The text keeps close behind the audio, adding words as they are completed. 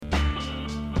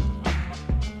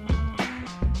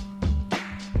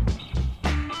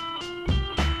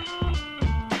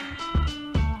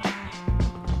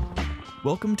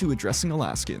Welcome to Addressing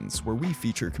Alaskans, where we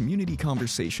feature community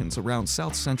conversations around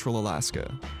South Central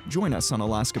Alaska. Join us on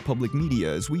Alaska Public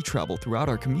Media as we travel throughout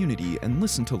our community and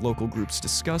listen to local groups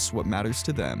discuss what matters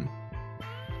to them.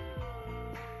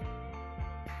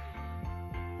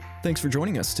 Thanks for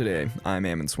joining us today. I'm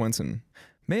Ammon Swenson.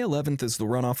 May 11th is the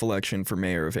runoff election for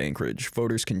mayor of Anchorage.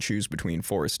 Voters can choose between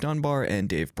Forrest Dunbar and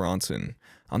Dave Bronson.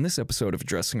 On this episode of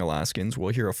Addressing Alaskans,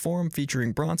 we'll hear a forum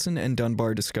featuring Bronson and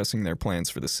Dunbar discussing their plans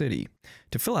for the city.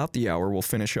 To fill out the hour, we'll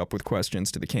finish up with questions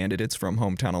to the candidates from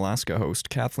Hometown Alaska host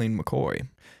Kathleen McCoy.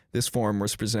 This forum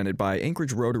was presented by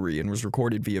Anchorage Rotary and was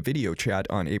recorded via video chat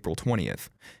on April 20th.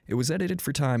 It was edited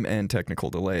for time and technical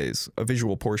delays. A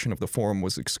visual portion of the forum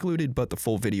was excluded, but the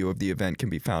full video of the event can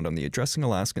be found on the Addressing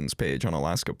Alaskans page on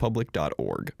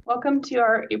alaskapublic.org. Welcome to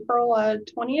our April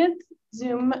 20th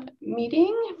Zoom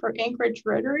meeting for Anchorage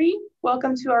Rotary.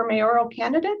 Welcome to our mayoral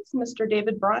candidates, Mr.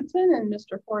 David Bronson and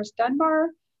Mr. Forrest Dunbar.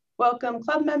 Welcome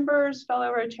club members,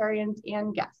 fellow Rotarians,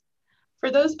 and guests. For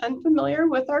those unfamiliar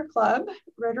with our club,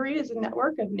 Rotary is a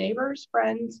network of neighbors,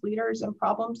 friends, leaders, and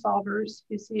problem solvers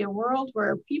who see a world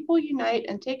where people unite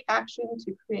and take action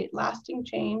to create lasting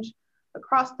change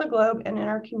across the globe and in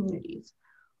our communities.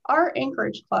 Our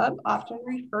Anchorage Club, often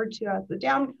referred to as the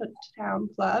Downtown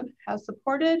Club, has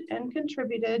supported and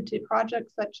contributed to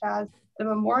projects such as the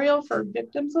Memorial for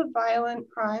Victims of Violent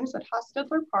Crimes at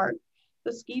Hostetler Park,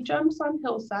 the ski jumps on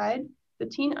Hillside, the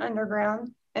Teen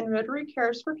Underground, and Rotary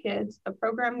Cares for Kids, a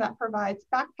program that provides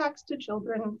backpacks to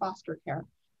children in foster care.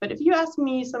 But if you ask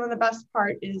me, some of the best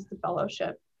part is the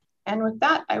fellowship. And with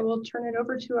that, I will turn it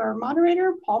over to our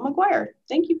moderator, Paul McGuire.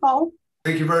 Thank you, Paul.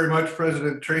 Thank you very much,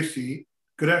 President Tracy.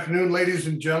 Good afternoon, ladies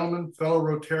and gentlemen, fellow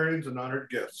Rotarians and honored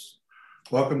guests.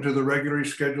 Welcome to the regularly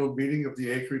scheduled meeting of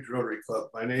the Anchorage Rotary Club.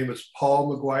 My name is Paul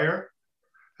McGuire,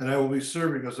 and I will be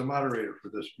serving as a moderator for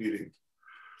this meeting.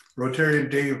 Rotarian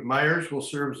Dave Myers will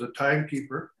serve as a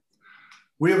timekeeper.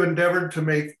 We have endeavored to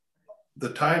make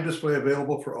the time display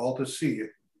available for all to see.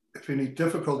 If any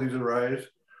difficulties arise,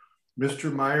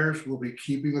 Mr. Myers will be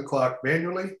keeping the clock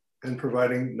manually and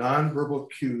providing nonverbal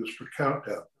cues for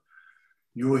countdown.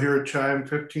 You will hear a chime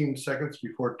 15 seconds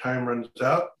before time runs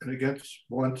out and again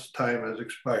once time has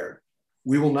expired.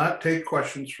 We will not take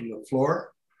questions from the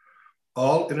floor.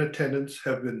 All in attendance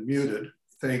have been muted,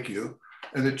 thank you,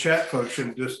 and the chat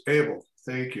function disabled,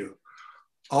 thank you.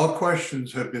 All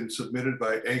questions have been submitted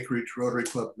by Anchorage Rotary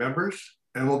Club members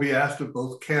and will be asked of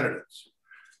both candidates.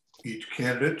 Each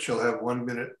candidate shall have 1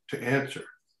 minute to answer.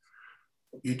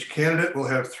 Each candidate will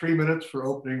have 3 minutes for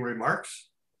opening remarks.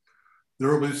 There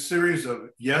will be a series of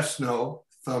yes, no,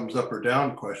 thumbs up or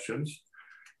down questions.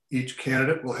 Each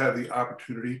candidate will have the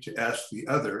opportunity to ask the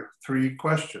other 3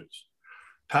 questions.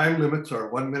 Time limits are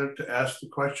 1 minute to ask the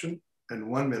question and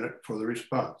 1 minute for the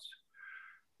response.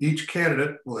 Each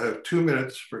candidate will have 2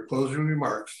 minutes for closing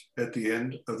remarks at the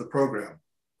end of the program.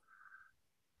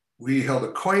 We held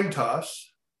a coin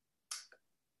toss,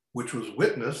 which was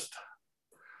witnessed,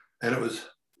 and it was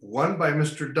won by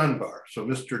Mr. Dunbar. So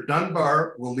Mr.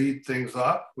 Dunbar will lead things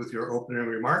off with your opening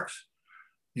remarks.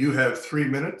 You have 3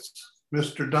 minutes,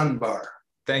 Mr. Dunbar.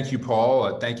 Thank you,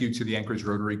 Paul. Thank you to the Anchorage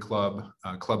Rotary Club,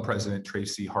 Club President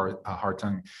Tracy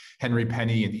Hartung, Henry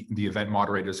Penny, and the event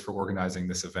moderators for organizing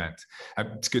this event.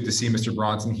 It's good to see Mr.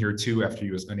 Bronson here too after he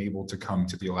was unable to come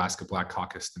to the Alaska Black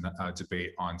Caucus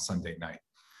debate on Sunday night.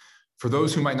 For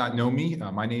those who might not know me,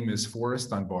 my name is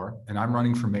Forrest Dunbar, and I'm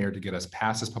running for mayor to get us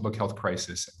past this public health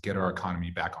crisis and get our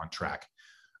economy back on track.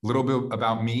 A little bit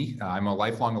about me. I'm a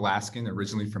lifelong Alaskan,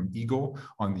 originally from Eagle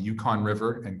on the Yukon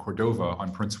River and Cordova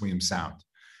on Prince William Sound.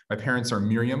 My parents are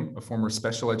Miriam, a former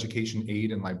special education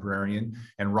aide and librarian,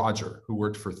 and Roger, who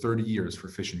worked for 30 years for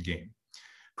Fish and Game.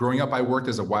 Growing up, I worked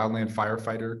as a wildland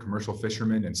firefighter, commercial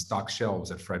fisherman, and stocked shelves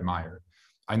at Fred Meyer.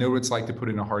 I know what it's like to put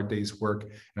in a hard day's work,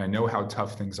 and I know how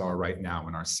tough things are right now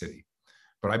in our city.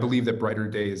 But I believe that brighter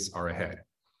days are ahead.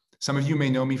 Some of you may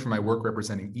know me from my work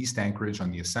representing East Anchorage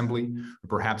on the Assembly, or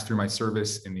perhaps through my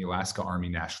service in the Alaska Army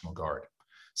National Guard.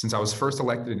 Since I was first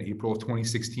elected in April of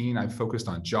 2016, I've focused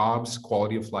on jobs,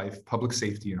 quality of life, public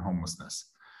safety, and homelessness.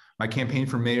 My campaign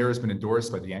for mayor has been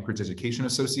endorsed by the Anchorage Education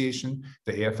Association,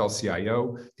 the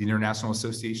AFL-CIO, the International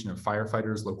Association of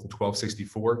Firefighters, Local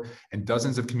 1264, and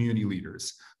dozens of community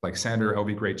leaders like Senator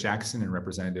Elvie Gray-Jackson and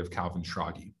Representative Calvin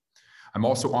Schrage. I'm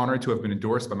also honored to have been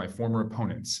endorsed by my former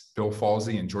opponents, Bill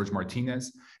Falsey and George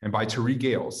Martinez, and by Tari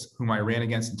Gales, whom I ran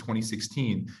against in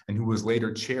 2016 and who was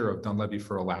later chair of Dunleavy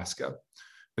for Alaska,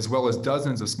 as well as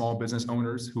dozens of small business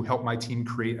owners who helped my team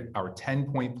create our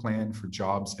 10-point plan for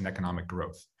jobs and economic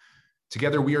growth.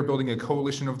 Together, we are building a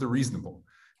coalition of the reasonable,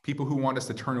 people who want us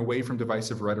to turn away from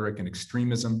divisive rhetoric and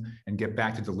extremism and get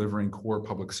back to delivering core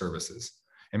public services.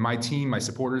 And my team, my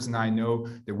supporters, and I know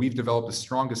that we've developed the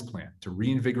strongest plan to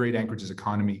reinvigorate Anchorage's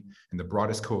economy and the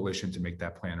broadest coalition to make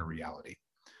that plan a reality.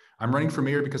 I'm running for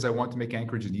mayor because I want to make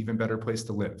Anchorage an even better place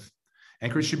to live.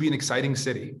 Anchorage should be an exciting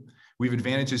city. We have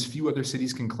advantages few other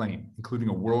cities can claim, including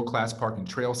a world-class park and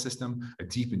trail system, a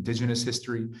deep indigenous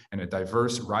history, and a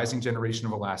diverse, rising generation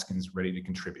of Alaskans ready to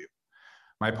contribute.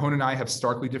 My opponent and I have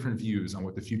starkly different views on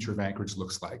what the future of Anchorage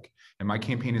looks like, and my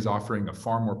campaign is offering a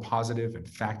far more positive and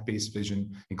fact-based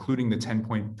vision, including the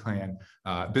 10-point plan,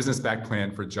 business-backed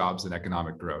plan for jobs and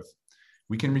economic growth.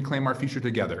 We can reclaim our future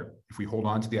together if we hold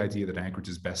on to the idea that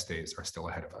Anchorage's best days are still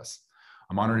ahead of us.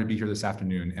 I'm honored to be here this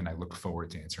afternoon, and I look forward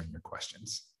to answering your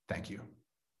questions. Thank you.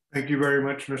 Thank you very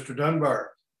much, Mr.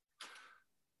 Dunbar.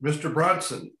 Mr.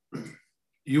 Bronson,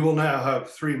 you will now have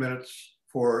 3 minutes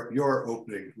for your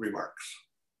opening remarks.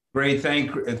 Great,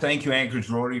 thank you, Anchorage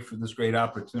Rotary, for this great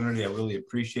opportunity. I really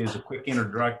appreciate it. As a quick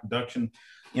introduction,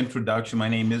 my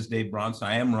name is Dave Bronson.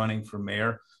 I am running for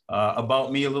mayor.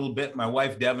 About me a little bit, my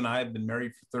wife Deb and I have been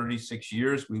married for 36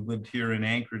 years. We've lived here in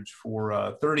Anchorage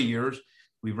for 30 years.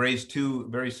 We've raised 2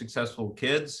 very successful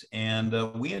kids, and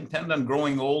we intend on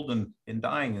growing old and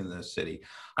dying in this city.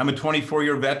 I'm a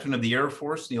 24-year veteran of the Air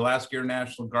Force, the Alaska Air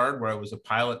National Guard, where I was a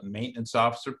pilot and maintenance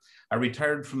officer. I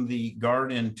retired from the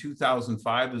Guard in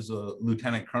 2005 as a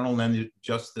lieutenant colonel, and then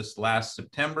just this last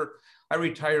September, I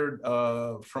retired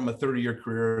from a 30-year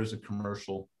career as a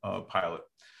commercial pilot.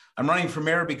 I'm running for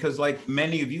mayor because, like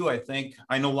many of you, I think,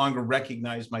 I no longer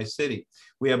recognize my city.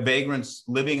 We have vagrants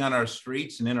living on our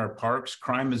streets and in our parks.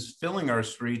 Crime is filling our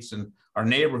streets and our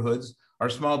neighborhoods. Our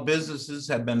small businesses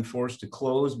have been forced to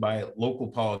close by local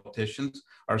politicians.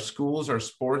 Our schools, our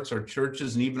sports, our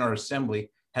churches, and even our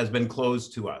assembly has been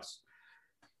closed to us.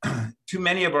 Too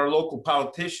many of our local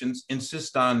politicians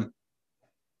insist on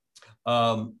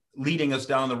leading us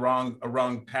down a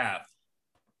wrong path.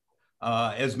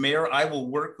 As mayor, I will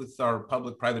work with our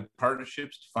public-private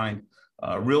partnerships to find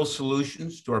real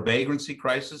solutions to our vagrancy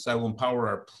crisis. I will empower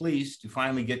our police to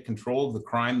finally get control of the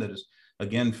crime that is,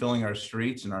 again, filling our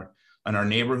streets and our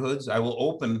neighborhoods. I will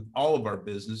open all of our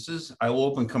businesses. I will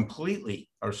open completely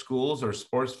our schools, our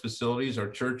sports facilities, our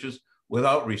churches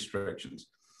without restrictions.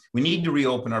 We need to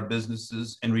reopen our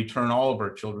businesses and return all of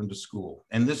our children to school.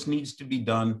 And this needs to be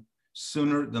done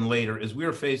sooner than later, as we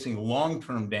are facing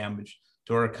long-term damage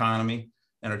to our economy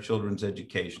and our children's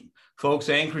education. Folks,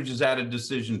 Anchorage is at a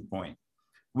decision point.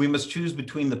 We must choose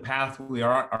between the path we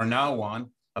are now on,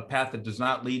 a path that does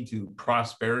not lead to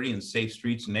prosperity and safe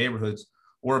streets and neighborhoods,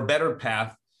 or a better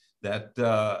path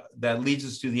that leads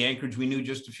us to the Anchorage we knew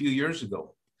just a few years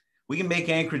ago. We can make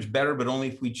Anchorage better, but only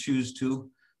if we choose to.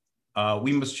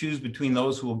 We must choose between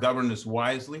those who will govern us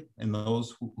wisely and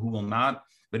those who will not.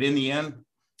 But in the end,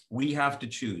 we have to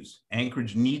choose.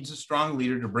 Anchorage needs a strong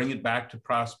leader to bring it back to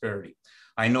prosperity.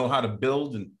 I know how to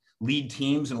build and lead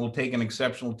teams, and will take an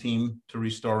exceptional team to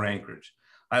restore Anchorage.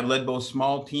 I've led both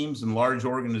small teams and large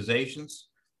organizations,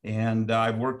 and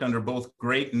I've worked under both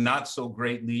great and not so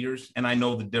great leaders, and I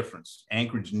know the difference.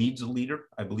 Anchorage needs a leader.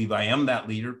 I believe I am that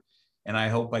leader, and I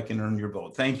hope I can earn your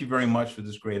vote. Thank you very much for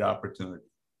this great opportunity.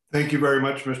 Thank you very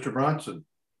much, Mr. Bronson.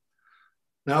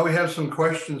 Now we have some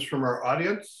questions from our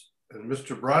audience. And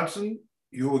Mr. Bronson,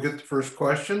 you will get the first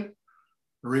question.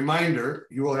 A reminder,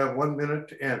 you will have 1 minute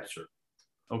to answer.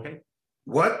 Okay.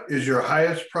 What is your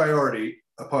highest priority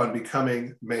upon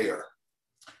becoming mayor?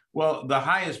 Well, the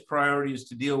highest priority is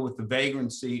to deal with the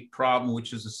vagrancy problem,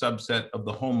 which is a subset of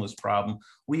the homeless problem.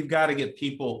 We've got to get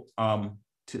people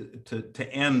to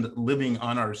end living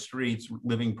on our streets,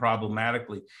 living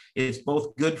problematically. It's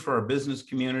both good for our business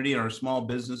community and our small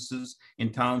businesses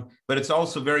in town, but it's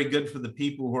also very good for the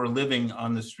people who are living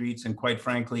on the streets and, quite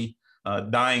frankly,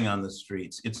 dying on the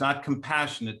streets. It's not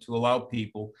compassionate to allow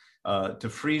people to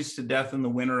freeze to death in the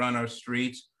winter on our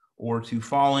streets, or to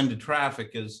fall into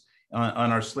traffic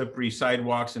on our slippery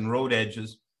sidewalks and road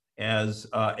edges as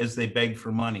they beg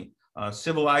for money.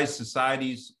 Civilized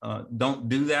societies don't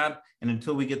do that. And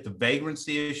until we get the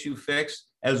vagrancy issue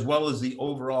fixed, as well as the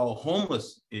overall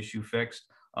homeless issue fixed,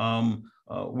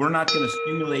 we're not going to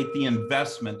stimulate the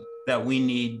investment that we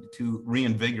need to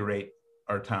reinvigorate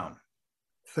our town.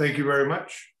 Thank you very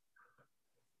much.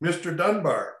 Mr.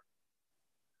 Dunbar,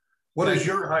 what is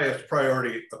your highest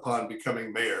priority upon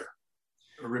becoming mayor?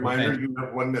 A reminder, you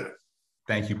have 1 minute.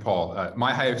 Thank you, Paul.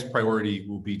 My highest priority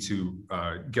will be to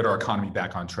get our economy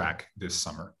back on track this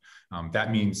summer.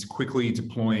 That means quickly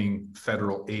deploying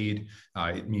federal aid.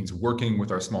 It means working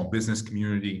with our small business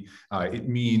community. It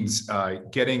means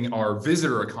getting our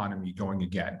visitor economy going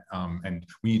again. And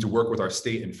we need to work with our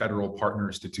state and federal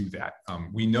partners to do that.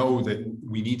 We know that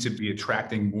we need to be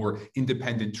attracting more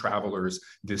independent travelers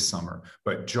this summer,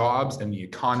 but jobs and the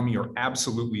economy are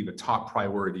absolutely the top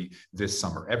priority this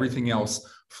summer. Everything else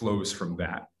flows from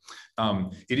that.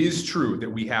 It is true that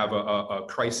we have a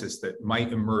crisis that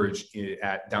might emerge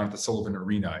down at the Sullivan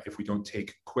Arena if we don't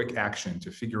take quick action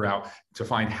to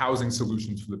find housing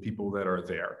solutions for the people that are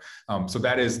there. So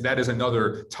that is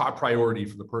another top priority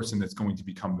for the person that's going to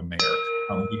become the mayor.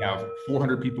 We have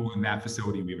 400 people in that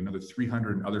facility. We have another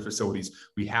 300 in other facilities.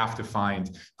 We have to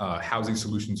find housing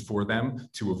solutions for them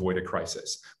to avoid a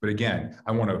crisis. But again,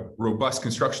 I want a robust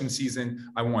construction season.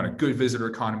 I want a good visitor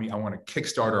economy. I want to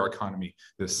kickstart our economy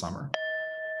this summer.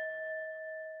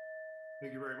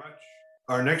 Thank you very much.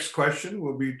 Our next question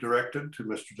will be directed to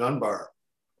Mr. Dunbar.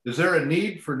 Is there a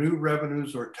need for new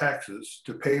revenues or taxes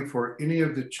to pay for any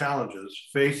of the challenges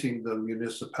facing the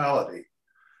municipality?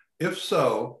 If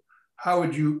so, how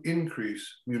would you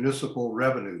increase municipal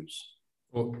revenues?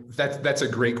 Well, that's a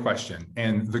great question.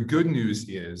 And the good news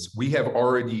is we have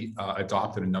already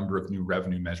adopted a number of new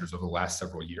revenue measures over the last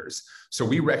several years. So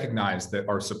we recognize that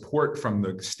our support from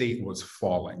the state was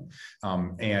falling.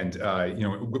 It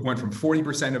went from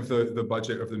 40% of the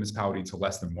budget of the municipality to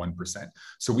less than 1%.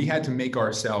 So we had to make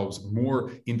ourselves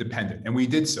more independent. And we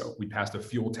did so. We passed a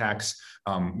fuel tax.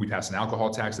 We passed an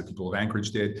alcohol tax that people of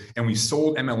Anchorage did. And we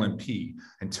sold MLMP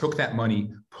and took that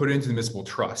money, put it into the municipal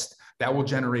trust. That will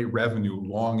generate revenue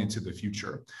long into the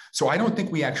future. So I don't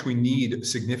think we actually need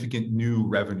significant new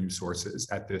revenue sources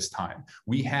at this time.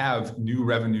 We have new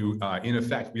revenue in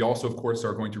effect. We also, of course,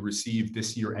 are going to receive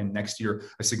this year and next year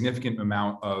a significant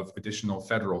amount of additional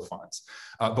federal funds.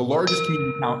 The largest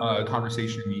community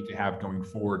conversation we need to have going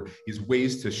forward is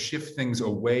ways to shift things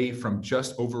away from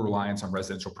just over-reliance on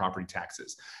residential property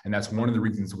taxes. And that's one of the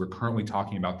reasons we're currently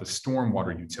talking about the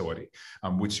stormwater utility,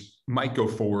 which might go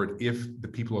forward if the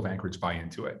people of Anchorage buy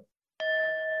into it.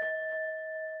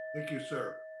 Thank you,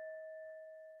 sir.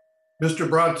 Mr.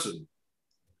 Bronson,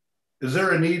 is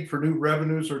there a need for new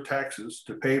revenues or taxes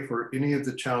to pay for any of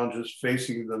the challenges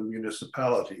facing the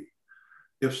municipality?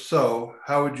 If so,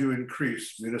 how would you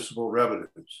increase municipal revenues?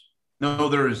 No,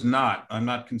 there is not. I'm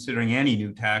not considering any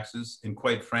new taxes. And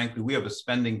quite frankly, we have a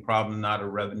spending problem, not a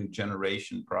revenue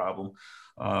generation problem.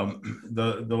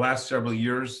 The last several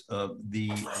years,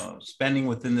 the spending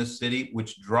within this city,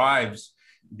 which drives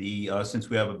since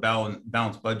we have a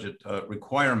balanced budget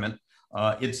requirement,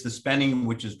 it's the spending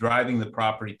which is driving the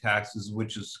property taxes,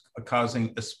 which is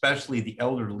causing especially the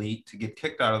elderly to get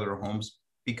kicked out of their homes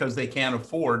because they can't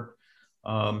afford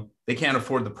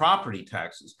the property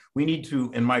taxes. We need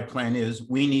to, and my plan is,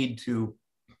 we need to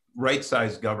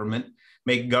right-size government,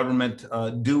 make government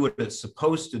do what it's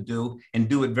supposed to do and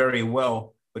do it very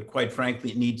well. But quite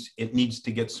frankly, it needs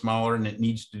to get smaller and it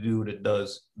needs to do what it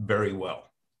does very well.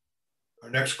 Our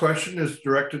next question is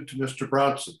directed to Mr.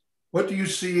 Bronson. What do you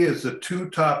see as the two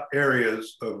top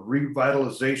areas of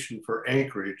revitalization for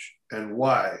Anchorage and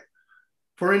why?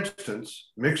 For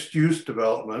instance, mixed-use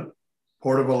development,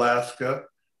 Port of Alaska,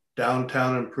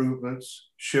 downtown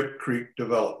improvements, Ship Creek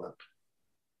development.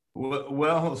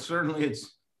 Well, certainly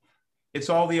it's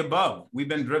all the above. We've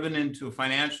been driven into a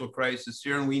financial crisis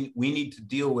here, and we need to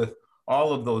deal with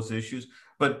all of those issues.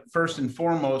 But first and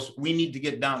foremost, we need to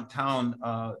get downtown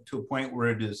to a point where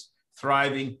it is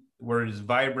thriving, where it is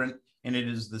vibrant, and it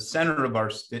is the center of our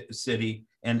city,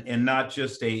 and not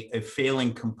just a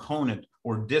failing component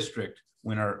or district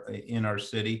in our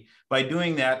city. By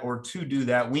doing that, or to do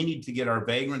that, we need to get our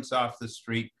vagrants off the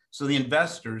street so the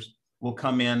investors will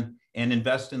come in and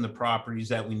invest in the properties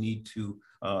that we need to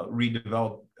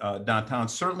redevelop downtown.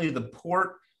 Certainly the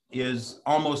port is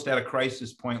almost at a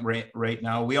crisis point right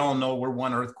now. We all know we're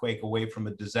one earthquake away from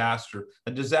a disaster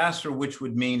which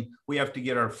would mean we have to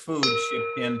get our food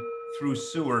shipped in through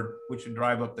Seward, which would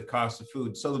drive up the cost of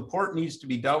food. So the port needs to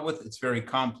be dealt with. It's very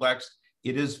complex.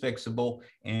 It is fixable,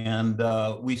 and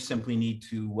we simply need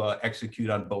to execute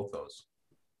on both those.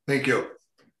 Thank you.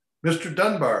 Mr.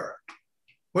 Dunbar,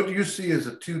 what do you see as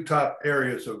the two top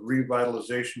areas of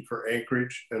revitalization for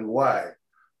Anchorage and why?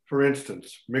 For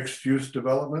instance, mixed-use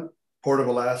development, Port of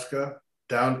Alaska,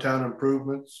 downtown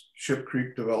improvements, Ship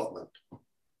Creek development.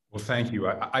 Well, thank you.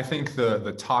 I think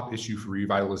the top issue for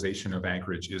revitalization of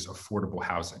Anchorage is affordable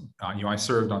housing. I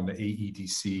served on the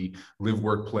AEDC Live,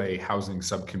 Work, Play Housing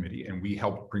Subcommittee, and we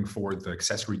helped bring forward the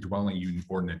accessory dwelling unit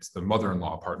ordinance, the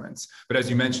mother-in-law apartments. But as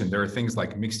you mentioned, there are things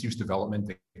like mixed-use development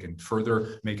that can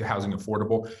further make housing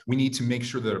affordable. We need to make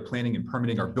sure that our planning and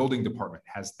permitting, our building department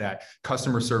has that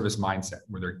customer service mindset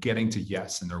where they're getting to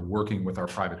yes and they're working with our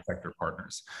private sector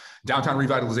partners. Downtown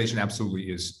revitalization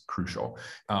absolutely is crucial,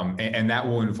 and that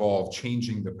will involve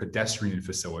changing the pedestrian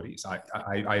facilities.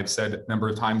 I have said a number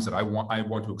of times that I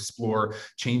want to explore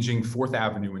changing 4th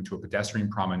Avenue into a pedestrian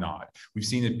promenade. We've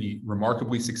seen it be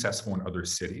remarkably successful in other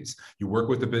cities. You work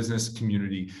with the business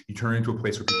community, you turn it into a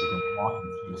place where people can walk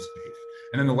and feel safe.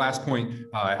 And then the last point,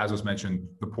 as was mentioned,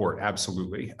 the port,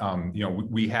 absolutely.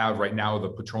 We have right now the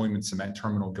petroleum and cement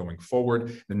terminal going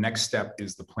forward. The next step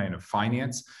is the plan of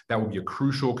finance. That will be a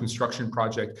crucial construction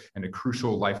project and a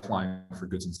crucial lifeline for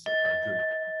goods and goods.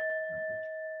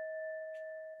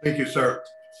 Thank you, sir.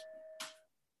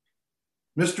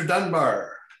 Mr.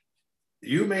 Dunbar,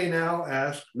 you may now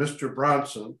ask Mr.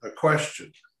 Bronson a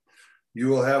question. You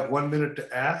will have 1 minute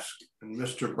to ask, and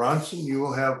Mr. Bronson, you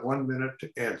will have 1 minute to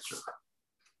answer.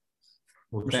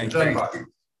 Well, thank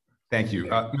you.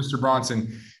 Mr.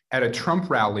 Bronson, at a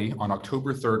Trump rally on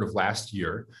October 3rd of last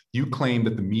year, you claimed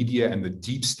that the media and the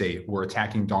deep state were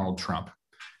attacking Donald Trump.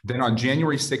 Then on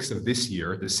January 6th of this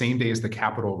year, the same day as the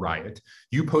Capitol riot,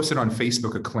 you posted on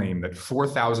Facebook a claim that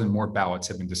 4,000 more ballots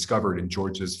have been discovered in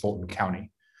Georgia's Fulton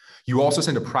County. You also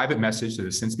sent a private message that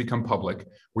has since become public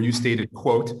where you stated,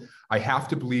 quote, "I have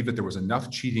to believe that there was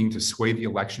enough cheating to sway the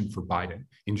election for Biden.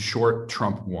 In short,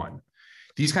 Trump won."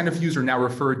 These kind of views are now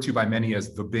referred to by many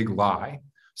as the big lie.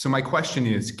 So my question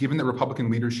is, given that Republican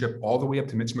leadership all the way up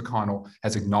to Mitch McConnell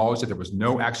has acknowledged that there was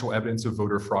no actual evidence of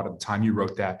voter fraud at the time you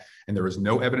wrote that, and there is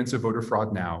no evidence of voter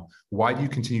fraud now, why do you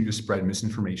continue to spread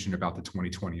misinformation about the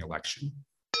 2020 election?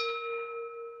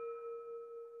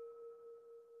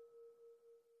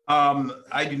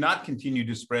 I do not continue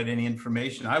to spread any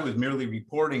information. I was merely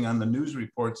reporting on the news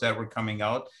reports that were coming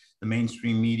out. The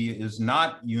mainstream media is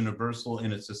not universal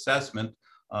in its assessment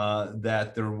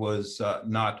that there was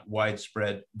not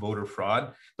widespread voter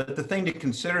fraud. But the thing to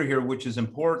consider here, which is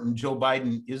important, Joe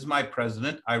Biden is my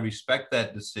president. I respect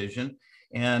that decision.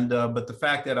 And but the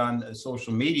fact that on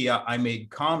social media, I made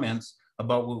comments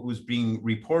about what was being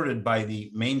reported by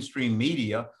the mainstream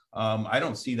media, I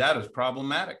don't see that as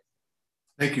problematic.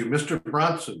 Thank you. Mr.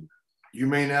 Bronson, you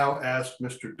may now ask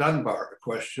Mr. Dunbar a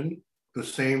question, the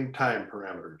same time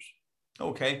parameters.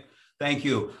 Okay. Thank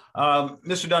you.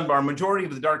 Mr. Dunbar, majority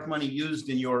of the dark money used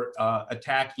in your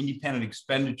attack independent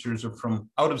expenditures are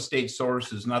from out-of-state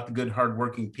sources, not the good,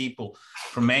 hardworking people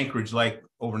from Anchorage, like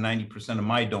over 90% of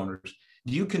my donors.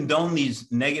 Do you condone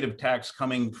these negative attacks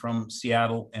coming from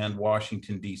Seattle and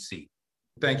Washington, D.C.?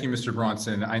 Thank you, Mr.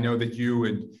 Bronson. I know that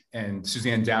you and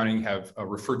Suzanne Downing have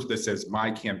referred to this as my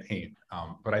campaign,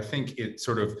 but I think it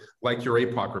sort of, like your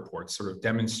APOC report, sort of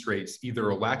demonstrates either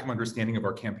a lack of understanding of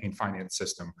our campaign finance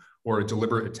system or a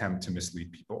deliberate attempt to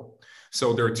mislead people.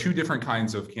 So there are two different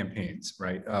kinds of campaigns,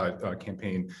 right?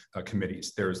 Campaign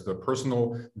committees. There's the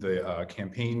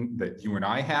campaign that you and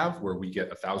I have, where we get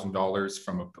 $1,000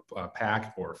 from a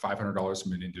PAC or $500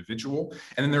 from an individual.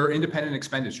 And then there are independent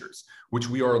expenditures, which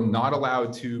we are not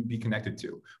allowed to be connected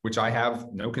to, which I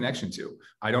have no connection to.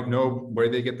 I don't know where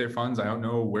they get their funds. I don't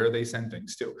know where they send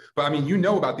things to. But I mean, you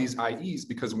know about these IEs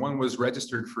because one was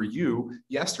registered for you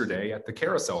yesterday at the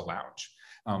Carousel Lounge.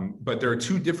 But there are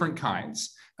two different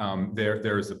kinds.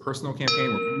 There is the personal campaign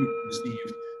where we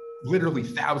received literally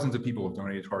thousands of people have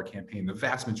donated to our campaign. The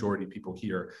vast majority of people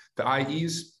here, the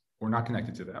IEs, we're not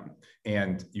connected to them.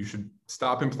 And you should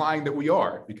stop implying that we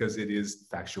are, because it is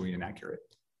factually inaccurate.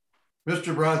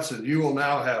 Mr. Bronson, you will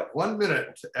now have 1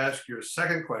 minute to ask your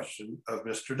second question of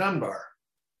Mr. Dunbar.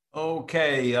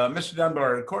 Okay, Mr.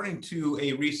 Dunbar, according to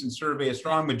a recent survey, a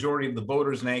strong majority of the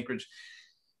voters in Anchorage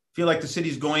feel like the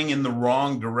city's going in the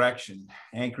wrong direction.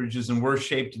 Anchorage is in worse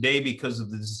shape today because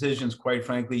of the decisions, quite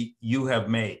frankly, you have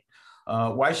made.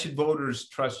 Why should voters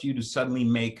trust you to suddenly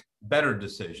make better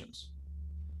decisions?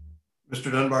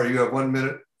 Mr. Dunbar, you have 1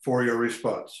 minute for your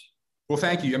response. Well,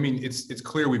 thank you. I mean, it's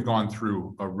clear we've gone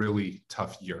through a really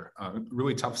tough year,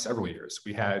 really tough several years.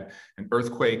 We had an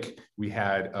earthquake. We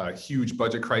had a huge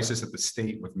budget crisis at the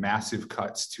state with massive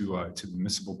cuts to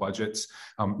municipal budgets.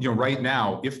 Right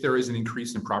now, if there is an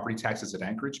increase in property taxes at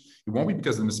Anchorage, it won't be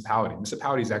because of the municipality.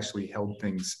 Municipalities actually held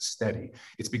things steady.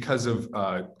 It's because of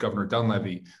Governor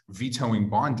Dunleavy vetoing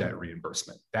bond debt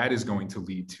reimbursement. That is going to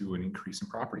lead to an increase in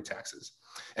property taxes.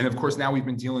 And of course, now we've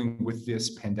been dealing with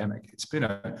this pandemic. It's been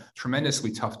a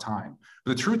tremendously tough time.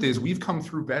 But the truth is, we've come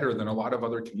through better than a lot of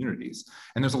other communities.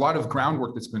 And there's a lot of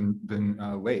groundwork that's been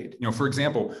laid. For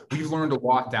example, we've learned a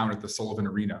lot down at the Sullivan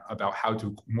Arena about how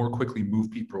to more quickly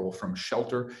move people from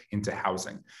shelter into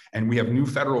housing. And we have new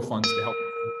federal funds to help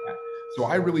do that. So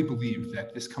I really believe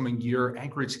that this coming year,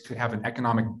 Anchorage could have an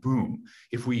economic boom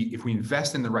if we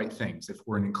invest in the right things, if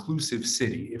we're an inclusive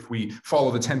city, if we follow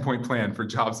the 10-point plan for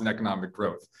jobs and economic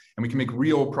growth, and we can make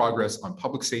real progress on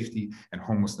public safety and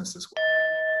homelessness as well.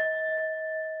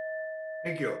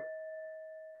 Thank you.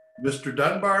 Mr.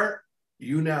 Dunbar,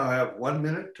 you now have 1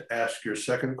 minute to ask your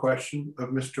second question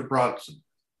of Mr. Bronson.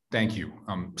 Thank you.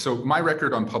 So my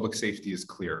record on public safety is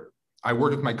clear. I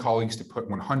worked with my colleagues to put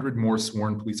 100 more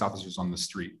sworn police officers on the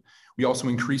street. We also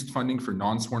increased funding for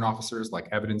non-sworn officers like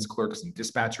evidence clerks and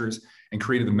dispatchers, and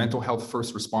created the mental health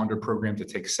first responder program to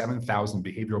take 7,000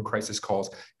 behavioral crisis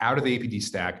calls out of the APD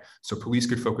stack so police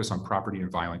could focus on property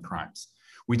and violent crimes.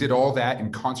 We did all that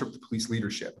in concert with police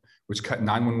leadership, which cut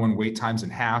 911 wait times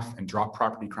in half and dropped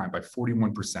property crime by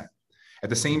 41%. At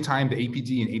the same time, the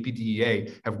APD and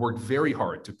APDEA have worked very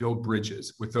hard to build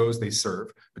bridges with those they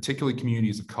serve, particularly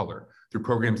communities of color, through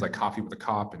programs like Coffee with a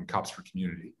Cop and Cops for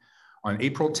Community. On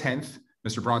April 10th,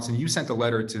 Mr. Bronson, you sent a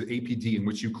letter to the APD in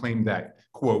which you claimed that,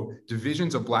 quote,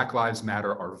 divisions of Black Lives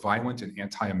Matter are violent and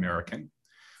anti-American.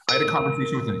 I had a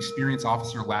conversation with an experienced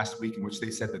officer last week in which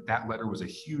they said that that letter was a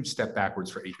huge step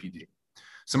backwards for APD.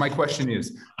 So my question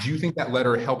is, do you think that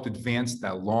letter helped advance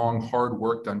that long, hard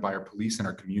work done by our police and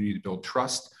our community to build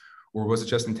trust, or was it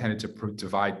just intended to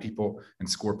divide people and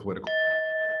score political?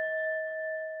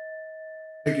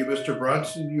 Thank you, Mr.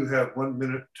 Bronson. You have 1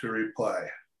 minute to reply.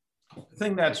 The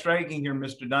thing that's striking here,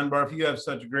 Mr. Dunbar, if you have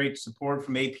such great support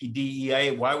from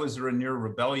APDEA, why was there a near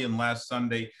rebellion last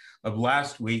Sunday of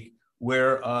last week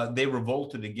where they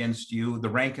revolted against you, the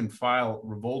rank and file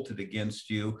revolted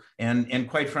against you. And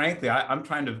quite frankly, I'm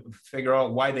trying to figure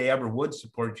out why they ever would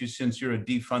support you since you're a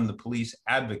defund the police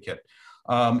advocate.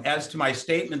 As to my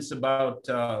statements about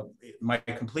my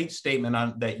complete statement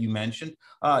on that you mentioned,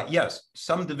 yes,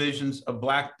 some divisions of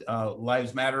Black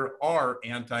Lives Matter are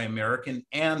anti-American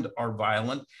and are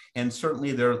violent, and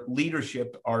certainly their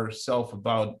leadership are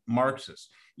self-avowed Marxists.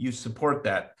 You support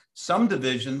that. Some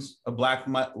divisions of Black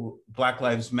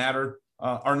Lives Matter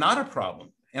are not a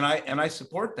problem, and I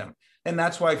support them. And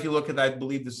that's why if you look at, I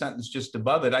believe the sentence just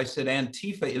above it, I said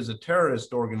Antifa is a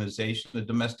terrorist organization, a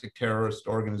domestic terrorist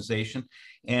organization,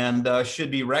 and should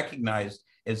be recognized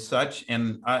as such.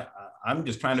 And I'm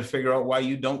just trying to figure out why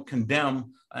you don't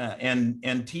condemn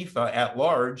Antifa at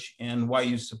large, and why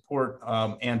you support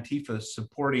Antifa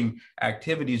supporting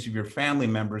activities of your family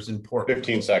members in Portland.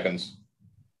 15 seconds.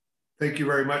 Thank you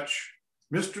very much.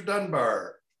 Mr.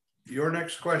 Dunbar, your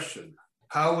next question.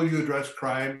 How will you address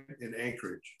crime in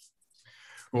Anchorage?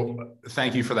 Well,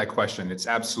 thank you for that question. It's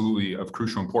absolutely of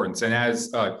crucial importance. And as,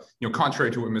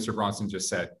 contrary to what Mr. Bronson just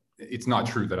said, it's not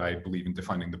true that I believe in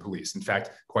defunding the police. In fact,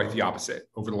 quite the opposite.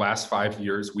 Over the last 5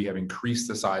 years, we have increased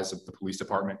the size of the police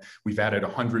department. We've added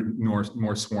 100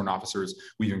 more sworn officers.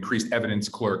 We've increased evidence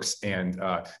clerks and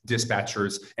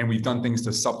dispatchers, and we've done things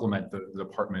to supplement the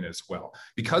department as well.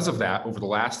 Because of that, over the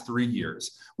last 3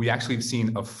 years, we actually have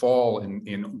seen a fall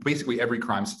in basically every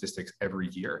crime statistics every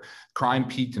year. Crime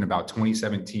peaked in about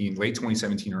 2017, late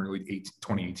 2017, early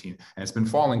 2018, and it's been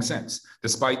falling since,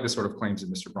 despite the sort of claims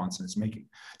that Mr. Bronson is making.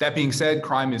 That being said,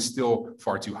 crime is still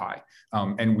far too high.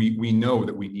 And we know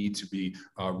that we need to be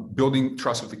building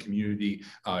trust with the community,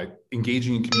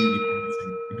 engaging in community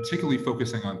policing, and particularly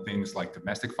focusing on things like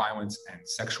domestic violence and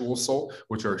sexual assault,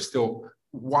 which are still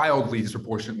wildly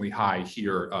disproportionately high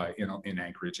here in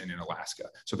Anchorage and in Alaska.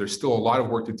 So there's still a lot of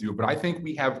work to do, but I think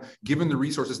we have given the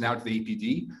resources now to the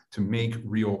APD to make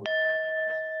real.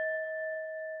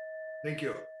 Thank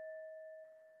you.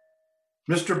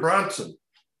 Mr. Bronson,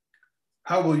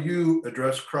 how will you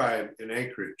address crime in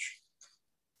Anchorage?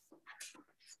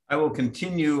 I will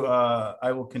continue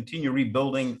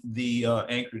rebuilding the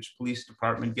Anchorage Police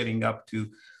Department, getting up to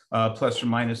plus or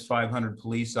minus 500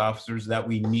 police officers that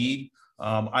we need.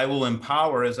 I will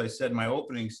empower, as I said in my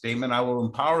opening statement, I will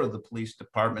empower the police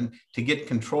department to get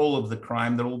control of the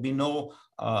crime. There will be no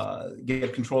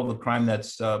get control of the crime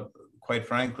that's quite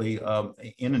frankly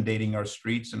inundating our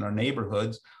streets and our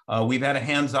neighborhoods. We've had a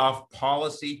hands-off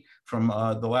policy from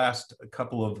the last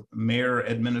couple of mayor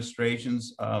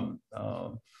administrations,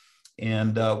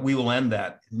 and we will end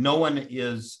that. No one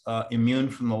is immune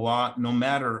from the law, no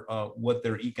matter what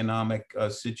their economic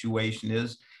situation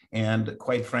is. And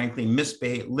quite frankly,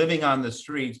 living on the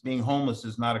streets, being homeless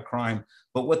is not a crime,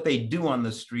 but what they do on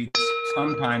the streets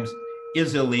sometimes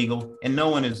is illegal, and no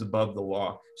one is above the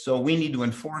law. So we need to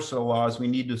enforce the laws. We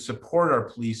need to support our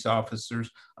police officers.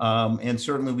 And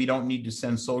certainly we don't need to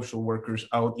send social workers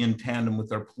out in tandem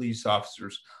with our police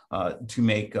officers to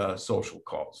make social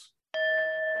calls.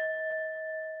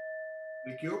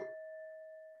 Thank you.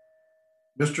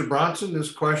 Mr. Bronson,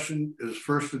 this question is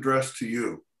first addressed to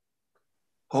you.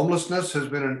 Homelessness has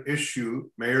been an issue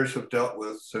mayors have dealt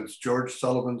with since George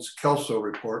Sullivan's Kelso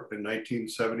report in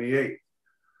 1978.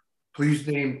 Please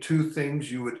name 2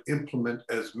 things you would implement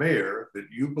as mayor that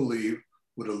you believe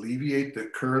would alleviate the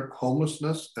current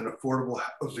homelessness and affordable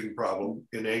housing problem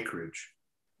in Anchorage.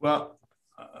 Well,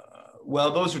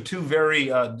 those are 2 very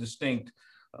distinct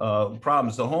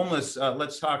problems. The homeless,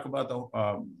 let's talk about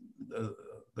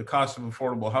the cost of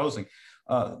affordable housing.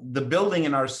 The building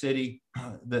in our city,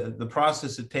 the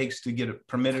process it takes to get it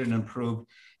permitted and approved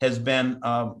has been,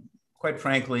 quite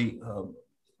frankly,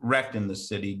 wrecked in the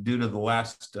city due to the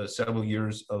last several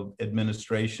years of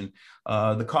administration.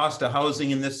 The cost of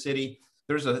housing in this city,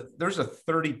 there's a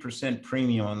 30%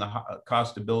 premium on the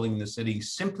cost of building in the city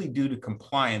simply due to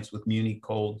compliance with muni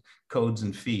codes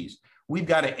and fees. We've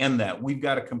got to end that. We've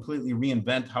got to completely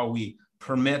reinvent how we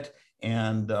permit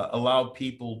and allow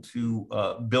people to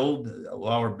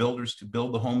allow our builders to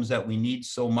build the homes that we need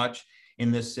so much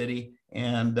in this city,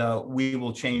 and we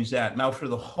will change that. Now, for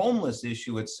the homeless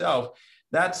issue itself,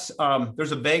 that's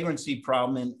there's a vagrancy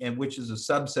problem, which is a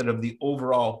subset of the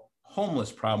overall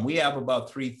homeless problem. We have about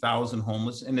 3,000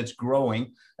 homeless, and it's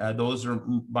growing. Those are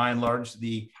by and large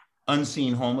the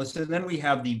unseen homeless, and then we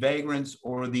have the vagrants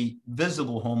or the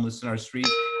visible homeless in our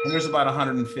streets, and there's about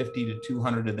 150 to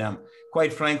 200 of them.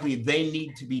 Quite frankly, they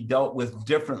need to be dealt with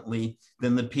differently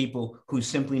than the people who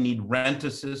simply need rent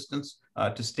assistance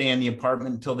to stay in the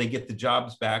apartment until they get the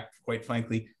jobs back. Quite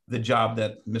frankly, the job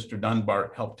that Mr.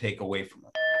 Dunbar helped take away from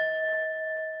them.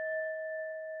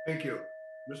 Thank you.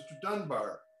 Mr.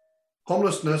 Dunbar,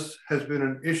 homelessness has been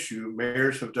an issue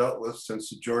mayors have dealt with since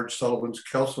the George Sullivan's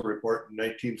Kelso report in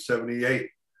 1978.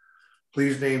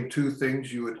 Please name 2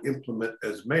 things you would implement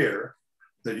as mayor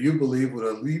that you believe would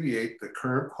alleviate the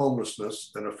current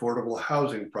homelessness and affordable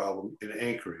housing problem in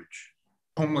Anchorage.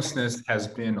 Homelessness has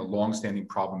been a longstanding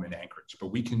problem in Anchorage, but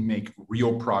we can make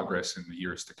real progress in the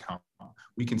years to come.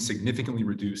 We can significantly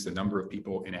reduce the number of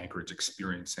people in Anchorage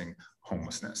experiencing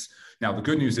homelessness. Now, the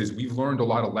good news is we've learned a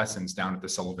lot of lessons down at the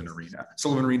Sullivan Arena.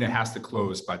 Sullivan Arena has to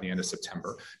close by the end of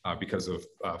September because of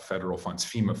federal funds,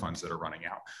 FEMA funds that are running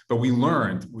out. But we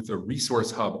learned with a resource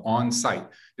hub on site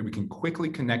that we can quickly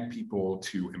connect people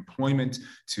to employment,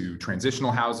 to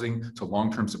transitional housing, to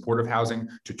long-term supportive housing,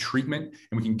 to treatment,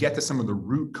 and we can get to some of the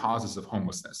root causes of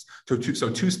homelessness. So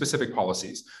 2 specific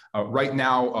policies. Right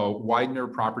now, Widener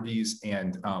Properties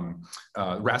and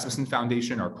Rasmussen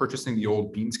Foundation are purchasing the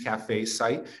old Beans Cafe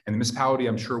site, and the municipality,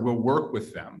 I'm sure, will work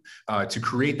with them to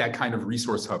create that kind of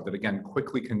resource hub that, again,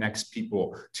 quickly connects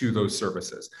people to those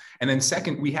services. And then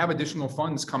second, we have additional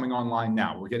funds coming online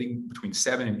now. We're getting between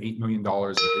 $7 and $8 million of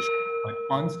additional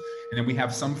funds. And then we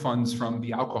have some funds from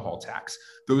the alcohol tax.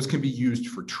 Those can be used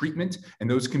for treatment, and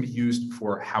those can be used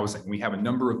for housing. We have a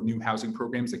number of new housing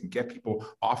programs that can get people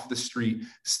off the street,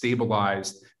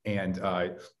 stabilized, and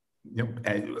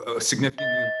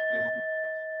significantly.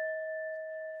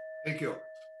 Thank you.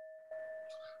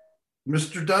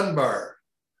 Mr. Dunbar,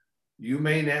 you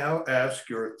may now ask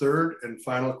your 3rd and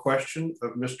final question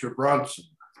of Mr. Bronson.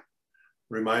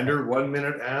 Reminder, 1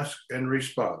 minute ask and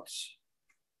response.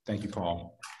 Thank you,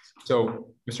 Paul.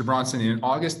 So, Mr. Bronson, in an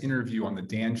August interview on the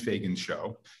Dan Fagan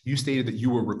Show, you stated that you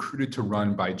were recruited to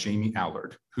run by Jamie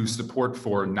Allard, whose support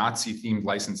for Nazi-themed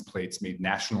license plates made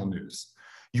national news.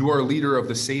 You are a leader of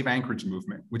the Save Anchorage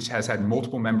movement, which has had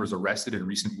multiple members arrested in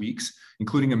recent weeks,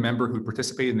 including a member who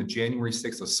participated in the January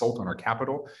 6th assault on our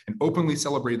Capitol and openly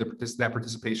celebrated that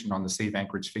participation on the Save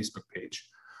Anchorage Facebook page.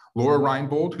 Laura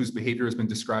Reinbold, whose behavior has been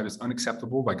described as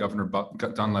unacceptable by Governor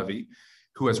Dunleavy,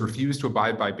 who has refused to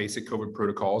abide by basic COVID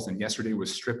protocols and yesterday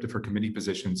was stripped of her committee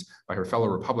positions by her fellow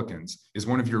Republicans, is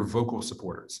one of your vocal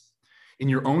supporters. In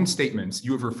your own statements,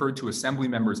 you have referred to assembly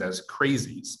members as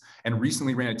crazies and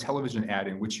recently ran a television ad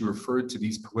in which you referred to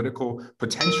these political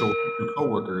potential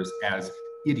coworkers as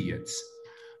idiots.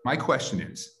 My question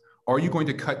is, are you going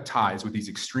to cut ties with these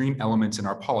extreme elements in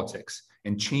our politics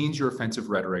and change your offensive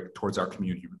rhetoric towards our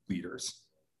community leaders?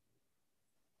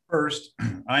 First,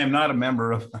 I am not a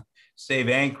member of Save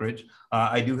Anchorage.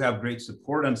 I do have great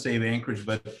support on Save Anchorage,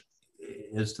 but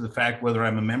as to the fact whether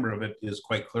I'm a member of it is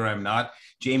quite clear I'm not.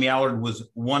 Jamie Allard was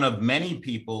one of many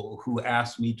people who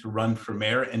asked me to run for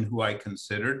mayor and who I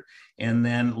considered. And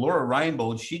then Laura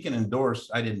Reinbold, she can endorse,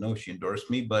 I didn't know she endorsed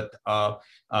me, but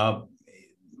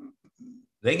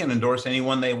they can endorse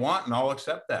anyone they want, and I'll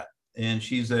accept that. And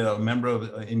she's a member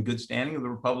of, in good standing, of the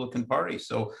Republican Party.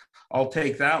 So I'll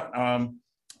take that.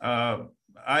 I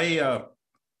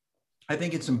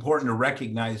think it's important to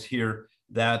recognize here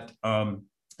that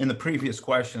in the previous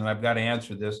question, and I've got to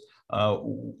answer this,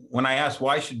 when I asked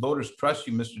why should voters trust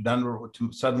you, Mr. Dunbar,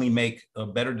 to suddenly make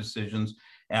better decisions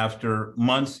after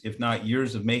months, if not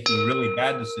years, of making really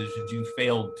bad decisions, you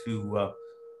failed to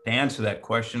answer that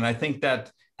question. I think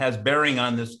that has bearing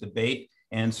on this debate.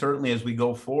 And certainly as we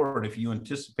go forward, if you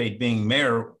anticipate being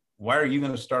mayor, why are you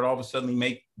going to start all of a sudden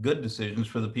make good decisions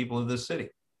for the people of this city?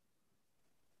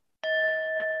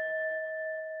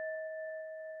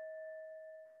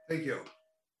 Thank you.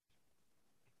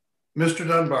 Mr.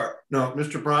 Dunbar, no,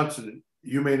 Mr. Bronson,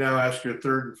 you may now ask your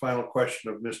third and final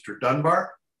question of Mr.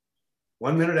 Dunbar.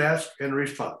 1 minute ask and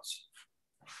response.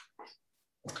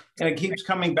 And it keeps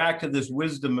coming back to this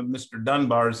wisdom of Mr.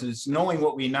 Dunbar's, is knowing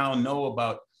what we now know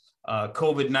about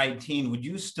COVID-19, would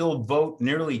you still vote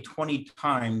nearly 20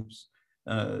 times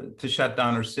to shut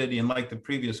down our city? And like the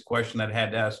previous question that I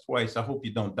had to ask twice, I hope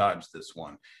you don't dodge this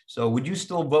one. So would you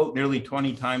still vote nearly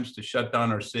 20 times to shut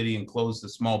down our city and close the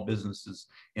small businesses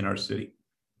in our city?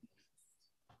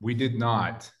 We did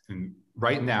not. And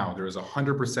right now, there is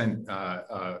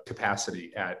 100%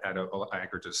 capacity at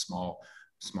Anchorage's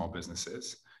small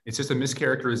businesses. It's just a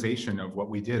mischaracterization of what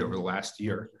we did over the last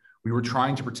year. We were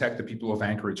trying to protect the people of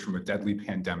Anchorage from a deadly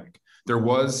pandemic. There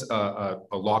was a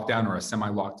lockdown or a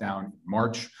semi-lockdown in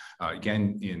March,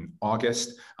 again in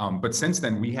August. But since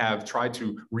then, we have tried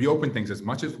to reopen things as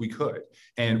much as we could.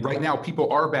 And right now,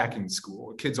 people are back in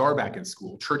school. Kids are back in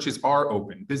school. Churches are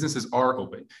open. Businesses are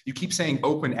open. You keep saying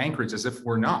open Anchorage as if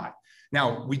we're not.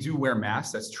 Now, we do wear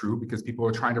masks, that's true, because people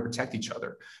are trying to protect each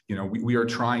other. You know, we are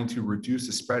trying to reduce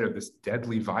the spread of this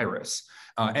deadly virus.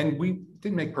 And we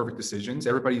didn't make perfect decisions.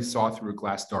 Everybody saw through a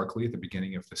glass darkly at the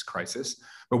beginning of this crisis,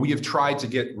 but we have tried to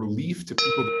get relief to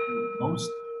people that need it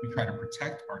most. We try to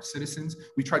protect our citizens.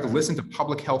 We try to listen to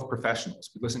public health professionals.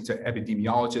 We listen to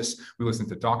epidemiologists. We listen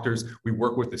to doctors. We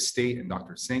work with the state and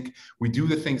Dr. Zink. We do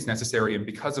the things necessary. And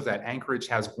because of that, Anchorage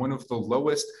has one of the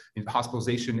lowest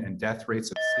hospitalization and death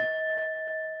rates of the city.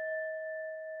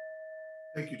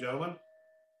 Thank you, gentlemen.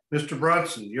 Mr.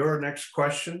 Bronson, your next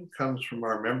question comes from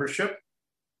our membership.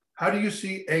 How do you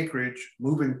see Anchorage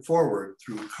moving forward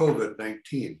through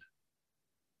COVID-19?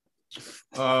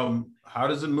 How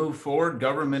does it move forward?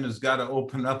 Government has got to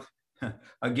open up.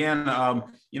 Again,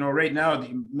 you know, right now,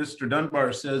 Mr.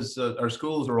 Dunbar says our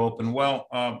schools are open. Well,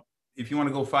 if you want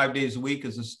to go 5 days a week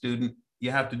as a student,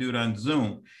 you have to do it on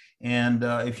Zoom. And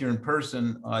if you're in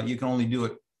person, you can only do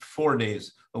it 4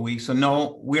 days a week. So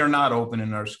no, we are not open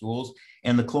in our schools,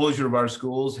 and the closure of our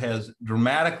schools has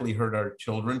dramatically hurt our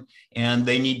children, and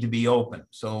they need to be open.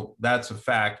 So that's a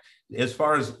fact. As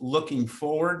far as looking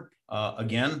forward,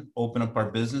 again, open up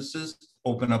our businesses,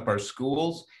 open up our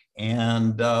schools,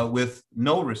 and with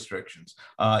no restrictions.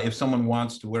 If someone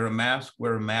wants to wear a mask,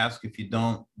 wear a mask. If you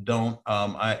don't.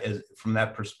 From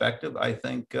that perspective, I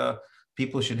think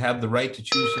people should have the right to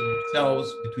choose for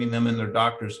themselves, between them and their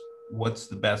doctors, what's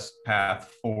the best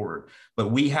path forward.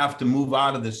 But we have to move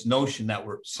out of this notion that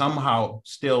we're somehow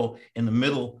still in the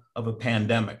middle of a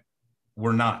pandemic.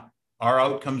 We're not. Our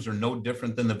outcomes are no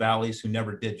different than the valleys who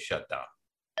never did shut down.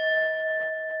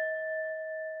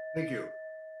 Thank you.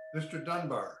 Mr.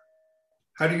 Dunbar,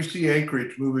 how do you see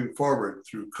Anchorage moving forward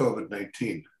through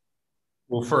COVID-19?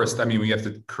 Well, first, I mean, we have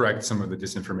to correct some of the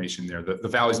disinformation there. The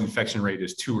Valley's infection rate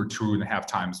is 2 or 2.5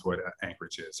 times what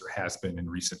Anchorage is or has been in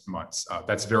recent months.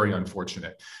 That's very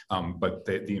unfortunate, but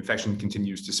the infection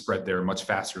continues to spread there much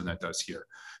faster than it does here.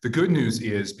 The good news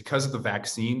is, because of the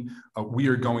vaccine, we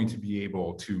are going to be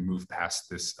able to move past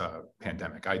this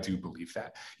pandemic. I do believe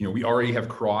that. You know, we already have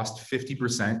crossed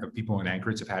 50% of people in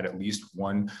Anchorage have had at least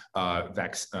one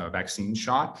vaccine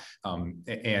shot,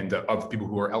 and of people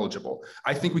who are eligible.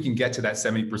 I think we can get to that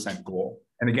 70% goal.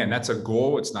 And again, that's a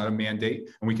goal, it's not a mandate,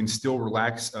 and we can still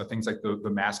relax things like the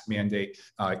mask mandate,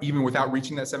 even without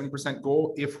reaching that 70%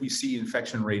 goal, if we see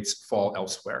infection rates fall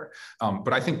elsewhere.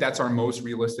 But I think that's our most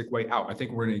realistic way out. I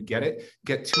think we're gonna get to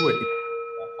it in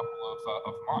a couple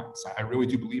of months. I really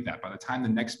do believe that. By the time the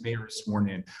next mayor is sworn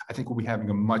in, I think we'll be having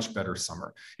a much better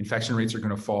summer. Infection rates are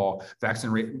gonna fall,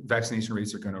 vaccination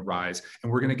rates are gonna rise,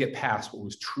 and we're gonna get past what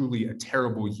was truly a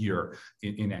terrible year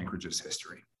in Anchorage's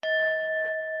history.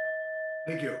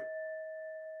 Thank you.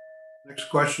 Next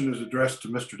question is addressed to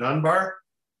Mr. Dunbar.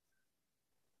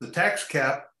 The tax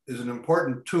cap is an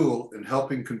important tool in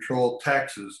helping control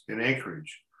taxes in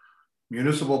Anchorage.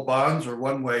 Municipal bonds are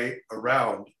one way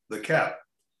around the cap.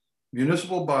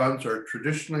 Municipal bonds are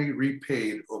traditionally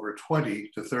repaid over 20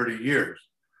 to 30 years.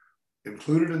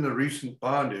 Included in the recent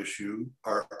bond issue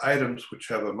are items which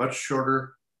have a much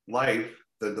shorter life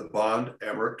than the bond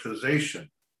amortization,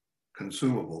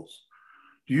 consumables.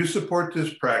 Do you support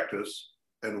this practice,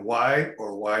 and why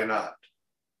or why not?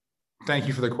 Thank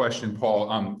you for the question, Paul.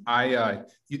 I'm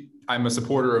a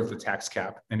supporter of the tax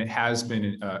cap, and it has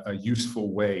been a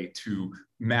useful way to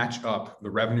match up the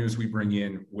revenues we bring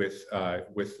in with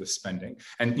the spending.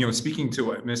 And speaking to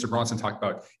what Minister Bronson talked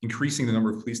about, increasing the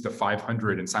number of police to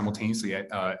 500 and simultaneously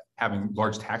having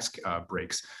large tax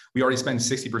breaks, we already spend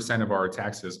 60% of our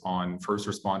taxes on first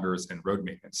responders and road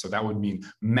maintenance. So that would mean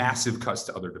massive cuts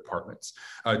to other departments.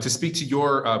 To speak to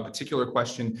your particular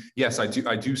question, yes, I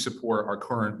do support our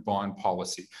current bond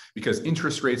policy because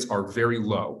interest rates are very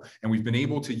low, and we've been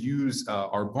able to use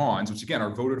our bonds, which again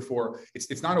are voted for.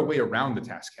 It's not a way around the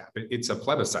tax cap. It's a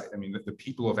plebiscite. I mean, the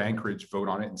people of Anchorage vote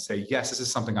on it and say, yes, this is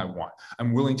something I want.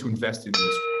 I'm willing to invest in this. I'm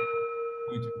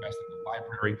willing to invest in the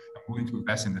library. I'm willing to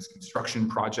invest in this construction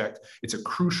project. It's a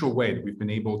crucial way that we've been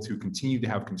able to continue to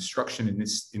have construction in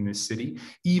this city,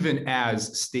 even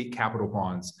as state capital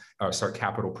bonds,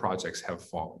 capital projects have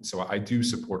fallen. So I do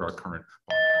support our current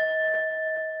bond.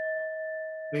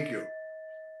 Thank you.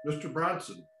 Mr.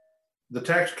 Bronson, the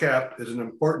tax cap is an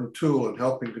important tool in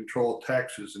helping control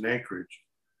taxes in Anchorage.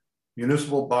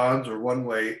 Municipal bonds are one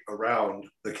way around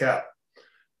the cap.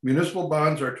 Municipal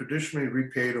bonds are traditionally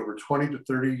repaid over 20 to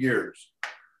 30 years.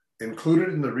 Included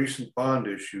in the recent bond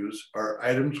issues are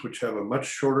items which have a much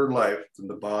shorter life than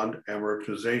the bond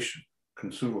amortization,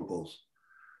 consumables.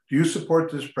 Do you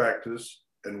support this practice,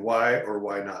 and why or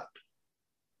why not?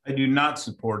 I do not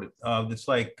support it. It's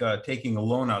like taking a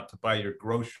loan out to buy your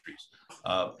groceries.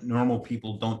 Normal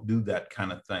people don't do that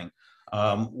kind of thing.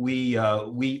 We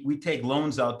take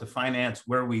loans out to finance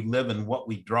where we live and what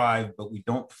we drive, but we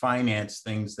don't finance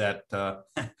things that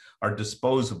are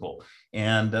disposable.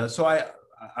 And so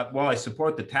while I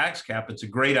support the tax cap, it's a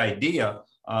great idea.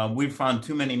 We've found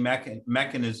too many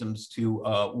mechanisms to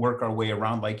work our way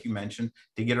around, like you mentioned,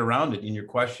 to get around it in your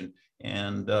question.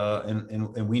 And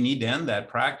we need to end that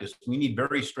practice. We need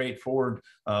very straightforward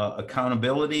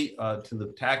accountability to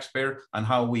the taxpayer on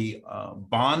how we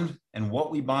bond and what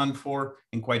we bond for,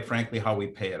 and quite frankly, how we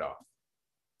pay it off.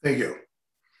 Thank you.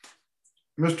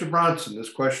 Mr. Bronson,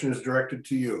 this question is directed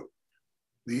to you.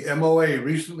 The MOA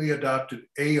recently adopted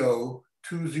AO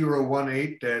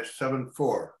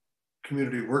 2018-74,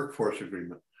 Community Workforce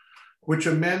Agreement, which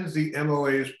amends the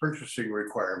MOA's purchasing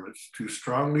requirements to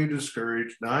strongly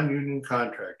discourage non-union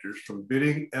contractors from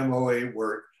bidding MOA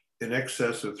work in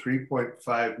excess of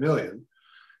 $3.5 million,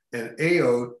 and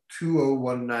AO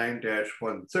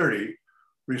 2019-130,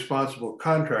 Responsible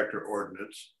Contractor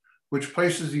Ordinance, which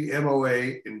places the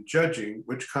MOA in judging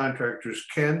which contractors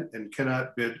can and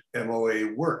cannot bid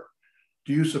MOA work.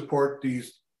 Do you support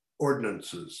these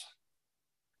ordinances?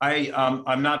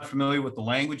 I'm not familiar with the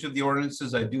language of the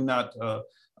ordinances. I do not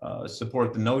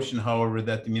support the notion, however,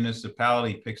 that the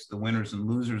municipality picks the winners and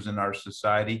losers in our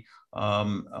society.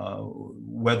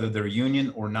 Whether they're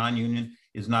union or non-union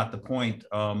is not the point.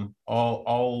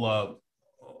 All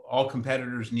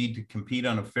competitors need to compete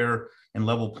on a fair and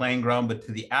level playing ground, but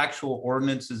to the actual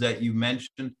ordinances that you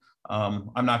mentioned,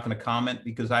 I'm not going to comment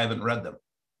because I haven't read them.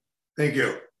 Thank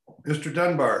you. Mr.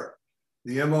 Dunbar,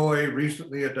 the MOA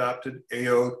recently adopted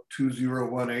AO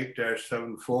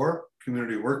 2018-74,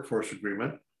 Community Workforce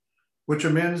Agreement, which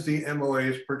amends the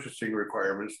MOA's purchasing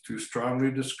requirements to strongly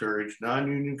discourage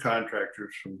non-union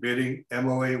contractors from bidding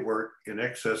MOA work in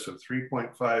excess of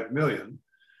 $3.5 million,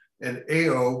 and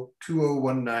AO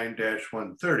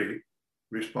 2019-130,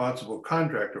 Responsible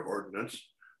Contractor Ordinance,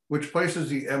 which places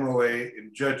the MOA in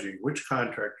judging which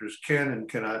contractors can and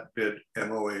cannot bid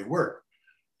MOA work.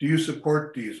 Do you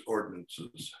support these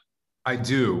ordinances? I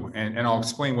do, and I'll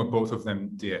explain what both of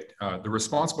them did. The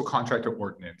Responsible Contractor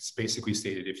Ordinance basically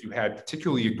stated if you had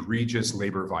particularly egregious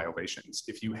labor violations,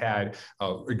 if you had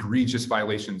egregious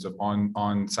violations of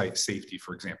on-site safety,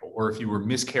 for example, or if you were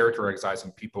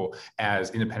mischaracterizing people as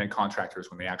independent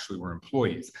contractors when they actually were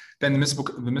employees, then the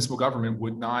municipal government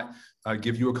would not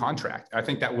give you a contract. I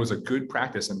think that was a good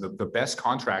practice, and the best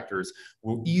contractors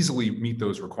will easily meet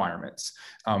those requirements.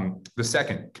 The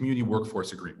second, community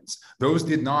workforce agreements. Those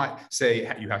did not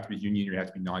say you have to be union or you have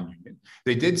to be non-union.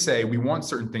 They did say we want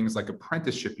certain things like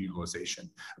apprenticeship utilization,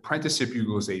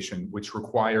 which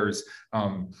requires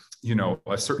a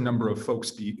certain number of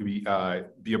folks be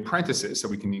apprentices so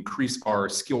we can increase our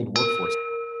skilled workforce.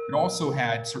 It also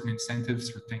had certain incentives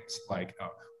for things like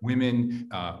women,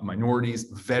 minorities,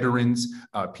 veterans,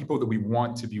 people that we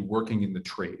want to be working in the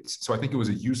trades. So I think it was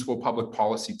a useful public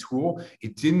policy tool.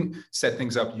 It didn't set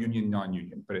things up union,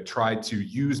 non-union, but it tried to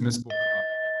use municipal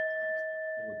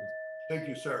Thank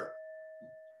you, sir.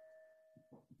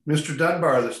 Mr.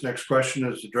 Dunbar, this next question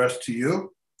is addressed to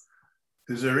you.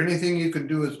 Is there anything you can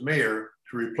do as mayor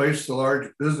to replace the large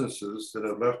businesses that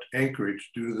have left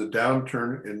Anchorage due to the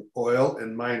downturn in oil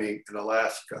and mining in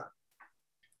Alaska?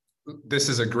 This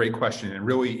is a great question, and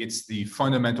really it's the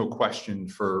fundamental question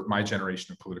for my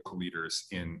generation of political leaders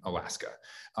in Alaska.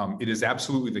 It is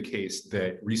absolutely the case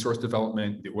that resource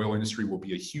development, the oil industry, will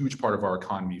be a huge part of our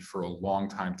economy for a long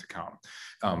time to come,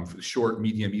 for the short,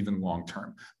 medium, even long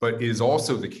term. But it is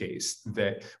also the case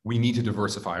that we need to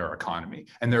diversify our economy,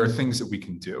 and there are things that we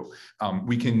can do.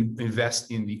 We can invest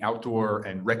in the outdoor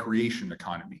and recreation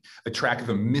economy, attract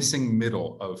the missing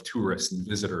middle of tourists and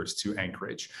visitors to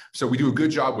Anchorage. So we do a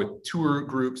good job with tour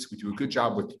groups. We do a good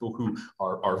job with people who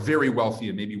are very wealthy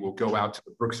and maybe will go out to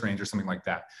the Brooks Range or something like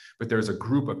that. But there's a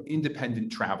group of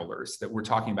independent travelers that we're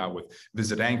talking about with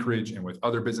Visit Anchorage and with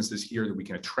other businesses here that we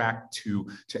can attract to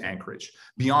Anchorage.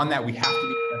 Beyond that, we have to be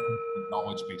in a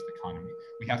knowledge-based economy.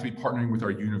 We have to be partnering with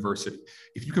our university.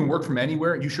 If you can work from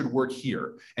anywhere, you should work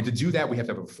here. And to do that, we have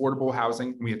to have affordable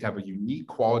housing, and we have to have a unique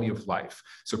quality of life.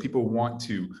 So people want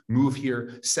to move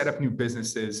here, set up new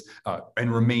businesses,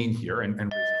 and remain here and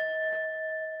raise.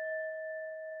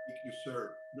 Thank you,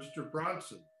 sir. Mr.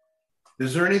 Bronson,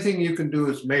 is there anything you can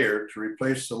do as mayor to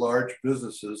replace the large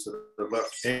businesses that have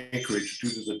left Anchorage due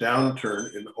to the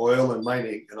downturn in oil and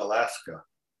mining in Alaska?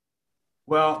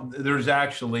 Well, this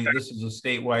is a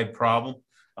statewide problem,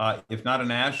 if not a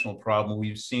national problem.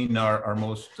 We've seen our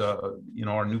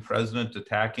new president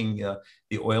attacking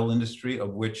the oil industry,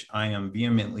 of which I am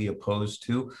vehemently opposed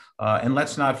to. And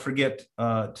let's not forget,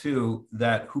 too,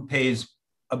 that who pays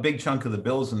a big chunk of the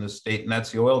bills in this state, and that's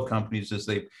the oil companies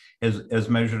as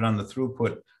measured on the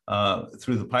throughput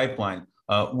through the pipeline.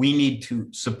 We need to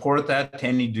support that to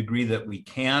any degree that we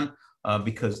can,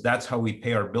 because that's how we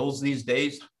pay our bills these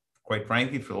days. Quite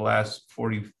frankly, for the last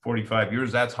 45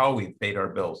 years, that's how we've paid our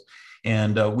bills.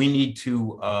 And we need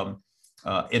to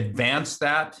advance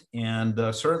that.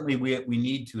 And certainly we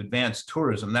need to advance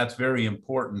tourism. That's very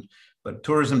important. But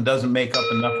tourism doesn't make up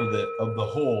enough of the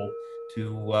whole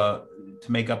to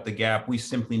make up the gap. We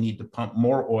simply need to pump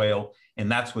more oil, and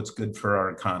that's what's good for our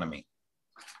economy.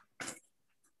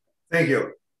 Thank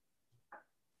you.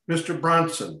 Mr.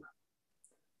 Bronson,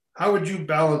 how would you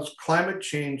balance climate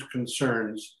change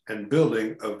concerns and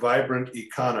building a vibrant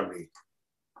economy?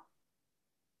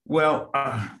 Well,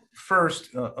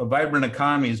 first, a vibrant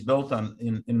economy is built on,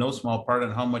 in no small part,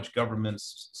 on how much government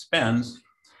spends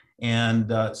and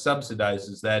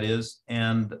subsidizes, that is.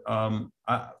 And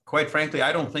quite frankly,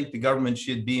 I don't think the government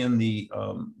should be in the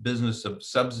business of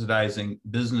subsidizing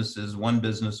businesses, one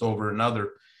business over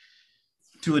another,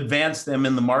 to advance them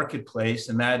in the marketplace,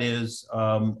 and that is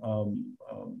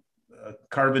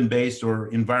carbon-based or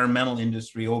environmental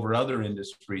industry over other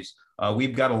industries.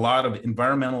 We've got a lot of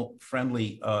environmental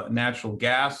friendly natural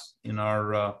gas in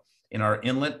our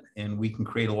inlet, and we can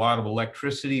create a lot of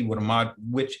electricity,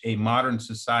 which a modern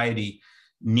society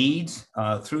needs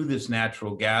through this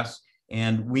natural gas.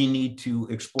 And we need to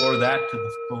explore that to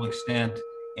the full extent.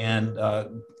 And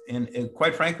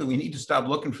quite frankly, we need to stop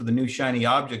looking for the new shiny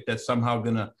object that's somehow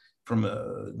going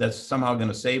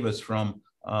to save us from,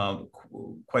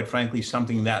 quite frankly,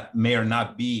 something that may or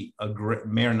not be a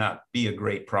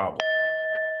great problem.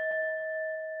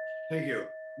 Thank you,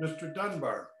 Mr.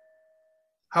 Dunbar.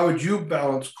 How would you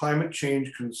balance climate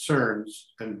change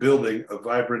concerns and building a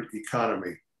vibrant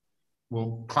economy?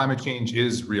 Well, climate change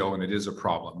is real and it is a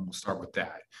problem. We'll start with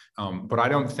that. But I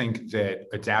don't think that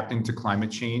adapting to climate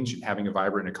change and having a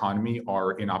vibrant economy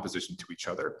are in opposition to each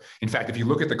other. In fact, if you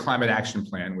look at the Climate Action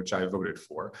Plan, which I voted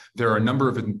for, there are a number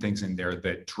of things in there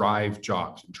that drive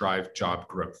jobs and drive job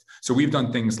growth. So we've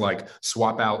done things like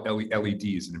swap out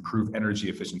LEDs and improve energy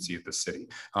efficiency at the city.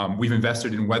 We've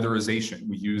invested in weatherization.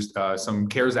 We used some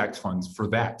CARES Act funds for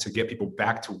that to get people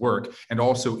back to work and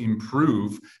also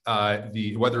improve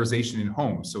the weatherization in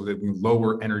homes so that we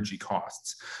lower energy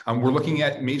costs. We're looking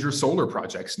at major solar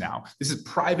projects now. This is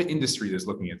private industry that's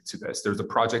looking into this. There's a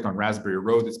project on Raspberry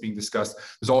Road that's being discussed.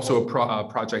 There's also a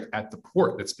project at the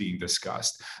port that's being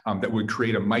discussed that would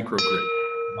create a microgrid,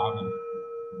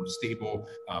 more stable,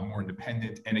 more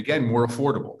independent, and again, more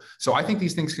affordable. So I think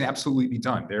these things can absolutely be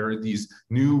done. There are these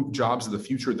new jobs of the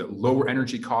future that lower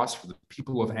energy costs for the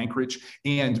people of Anchorage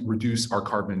and reduce our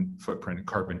carbon footprint and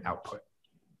carbon output.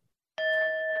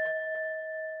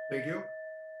 Thank you.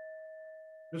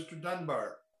 Mr.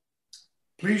 Dunbar,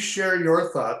 please share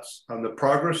your thoughts on the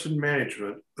progress and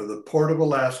management of the Port of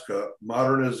Alaska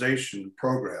Modernization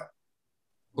Program.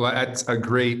 Well, that's a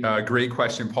great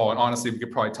question, Paul. And honestly, we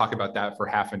could probably talk about that for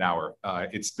half an hour.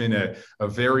 It's been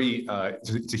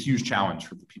it's a huge challenge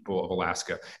for the people of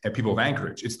Alaska and people of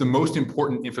Anchorage. It's the most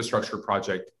important infrastructure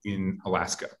project in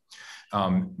Alaska.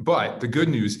 But the good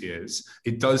news is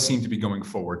it does seem to be going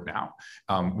forward now.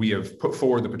 We have put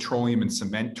forward the petroleum and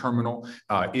cement terminal.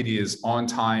 It is on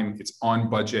time, it's on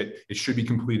budget. It should be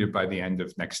completed by the end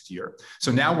of next year. So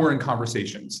now we're in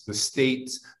conversations. The state,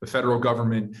 the federal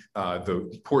government,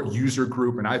 the port user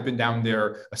group, and I've been down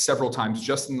there several times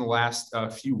just in the last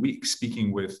few weeks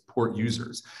speaking with port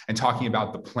users and talking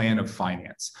about the plan of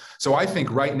finance. So I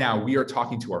think right now we are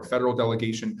talking to our federal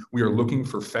delegation. We are looking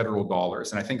for federal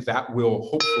dollars. And I think that will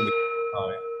hopefully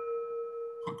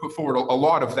put forward a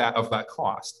lot of that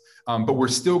cost. But we're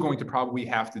still going to probably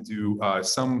have to do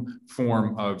some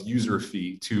form of user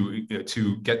fee to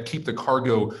keep the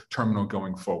cargo terminal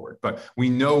going forward. But we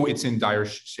know it's in dire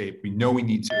shape. We know we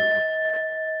need to.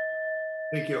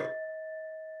 Thank you.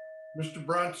 Mr.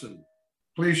 Bronson,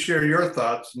 please share your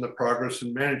thoughts on the progress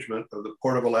and management of the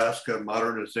Port of Alaska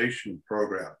Modernization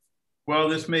Program. Well,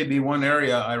 this may be one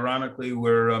area, ironically,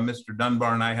 where Mr.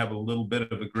 Dunbar and I have a little bit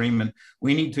of agreement.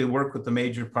 We need to work with the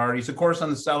major parties. Of course, on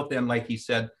the south end, like he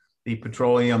said, the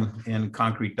petroleum and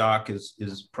concrete dock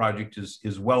project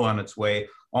is well on its way,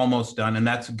 almost done, and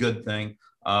that's a good thing.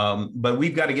 But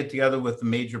we've got to get together with the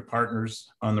major partners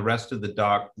on the rest of the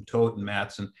dock, Tote and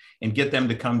Matson, and get them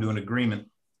to come to an agreement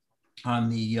on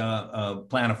the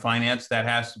plan of finance. That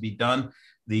has to be done.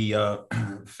 The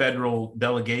federal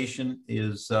delegation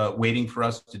is waiting for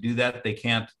us to do that. They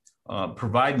can't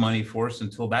provide money for us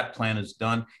until that plan is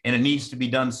done, and it needs to be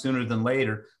done sooner than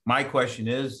later. My question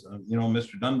is,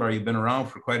 Mr. Dunbar, you've been around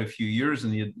for quite a few years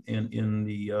in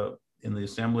the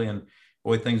assembly, and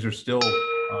boy, things are still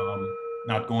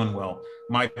not going well.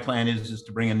 My plan is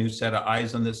to bring a new set of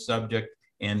eyes on this subject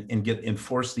and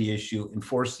enforce the issue,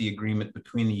 enforce the agreement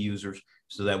between the users,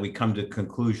 so that we come to a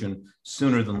conclusion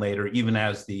sooner than later, even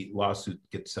as the lawsuit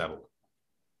gets settled.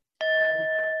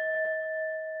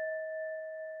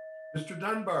 Mr.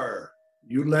 Dunbar,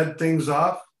 you led things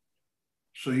off,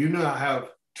 so you now have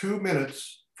 2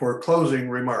 minutes for closing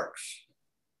remarks.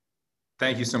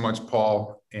 Thank you so much,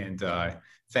 Paul, and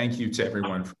thank you to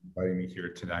everyone for inviting me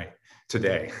here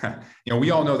today. We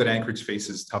all know that Anchorage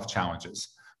faces tough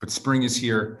challenges. But spring is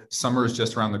here, summer is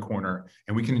just around the corner,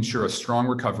 and we can ensure a strong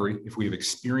recovery if we have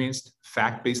experienced,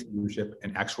 fact-based leadership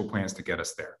and actual plans to get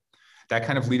us there. That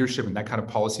kind of leadership and that kind of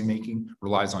policy making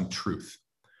relies on truth.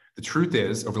 The truth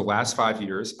is, over the last 5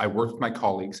 years, I worked with my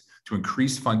colleagues to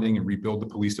increase funding and rebuild the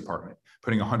police department,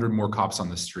 putting 100 more cops on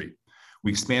the street. We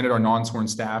expanded our non-sworn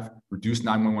staff, reduced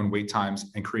 911 wait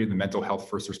times, and created the mental health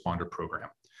first responder program.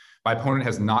 My opponent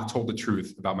has not told the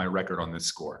truth about my record on this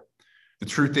score. The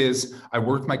truth is, I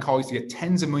worked with my colleagues to get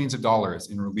tens of millions of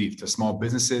dollars in relief to small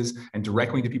businesses and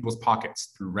directly into people's pockets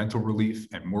through rental relief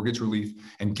and mortgage relief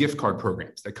and gift card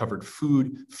programs that covered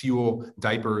food, fuel,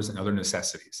 diapers, and other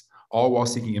necessities, all while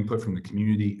seeking input from the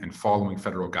community and following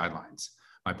federal guidelines.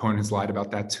 My opponent has lied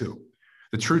about that too.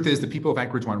 The truth is the people of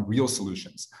Anchorage want real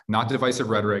solutions, not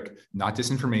divisive rhetoric, not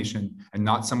disinformation, and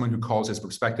not someone who calls his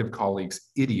prospective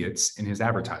colleagues idiots in his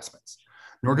advertisements.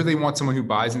 Nor do they want someone who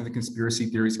buys into the conspiracy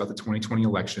theories about the 2020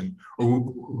 election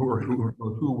or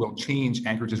who will change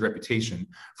Anchorage's reputation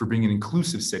for being an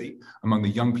inclusive city among the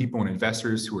young people and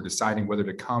investors who are deciding whether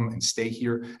to come and stay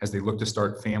here as they look to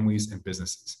start families and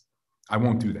businesses. I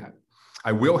won't do that.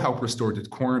 I will help restore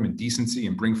decorum and decency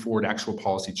and bring forward actual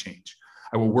policy change.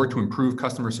 I will work to improve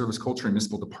customer service culture in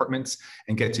municipal departments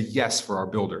and get to yes for our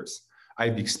builders. I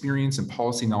have the experience and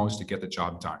policy knowledge to get the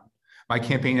job done. My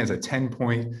campaign has a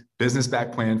 10-point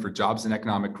business-backed plan for jobs and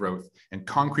economic growth and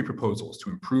concrete proposals to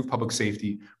improve public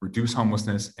safety, reduce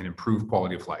homelessness, and improve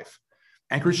quality of life.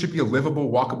 Anchorage should be a livable,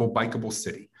 walkable, bikeable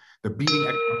city. The beating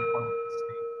economic part of the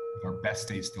state with our best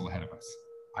days still ahead of us.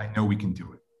 I know we can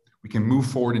do it. We can move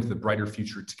forward into the brighter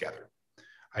future together.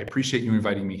 I appreciate you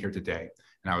inviting me here today,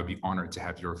 and I would be honored to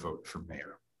have your vote for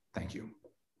mayor. Thank you.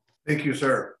 Thank you,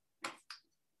 sir.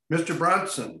 Mr.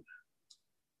 Bronson,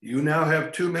 you now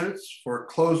have 2 minutes for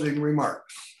closing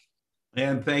remarks.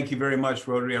 And thank you very much,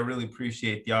 Rotary. I really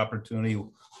appreciate the opportunity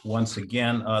once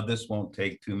again. This won't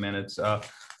take 2 minutes.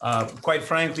 Quite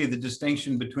frankly, the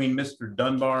distinction between Mr.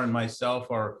 Dunbar and myself,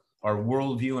 our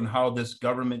worldview and how this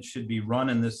government should be run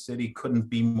in this city couldn't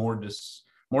be more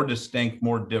distinct,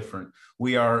 more different.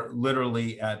 We are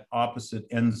literally at opposite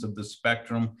ends of the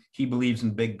spectrum. He believes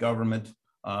in big government.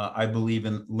 I believe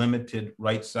in limited,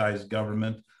 right-sized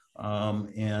government.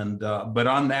 But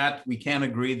on that, we can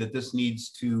agree that this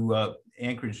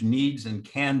Anchorage needs and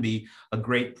can be a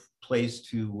great place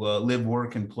to live,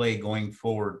 work, and play going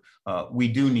forward. We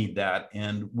do need that,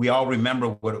 and we all remember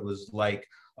what it was like.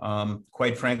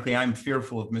 Quite frankly, I'm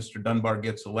fearful if Mr. Dunbar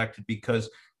gets elected, because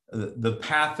the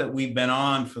path that we've been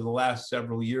on for the last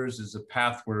several years is a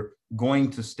path we're going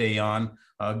to stay on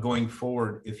going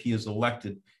forward if he is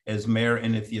elected as mayor,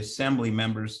 and if the assembly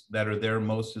members that are there,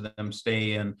 most of them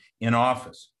stay in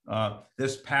office.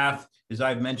 This path, as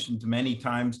I've mentioned many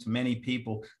times to many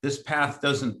people, this path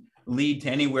doesn't lead to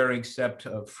anywhere except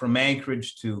from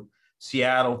Anchorage to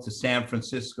Seattle to San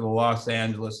Francisco, Los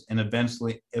Angeles, and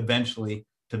eventually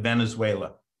to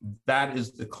Venezuela. That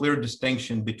is the clear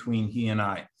distinction between he and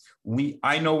I.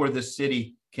 I know where the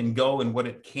city can go and what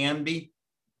it can be.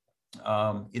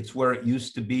 It's where it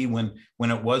used to be when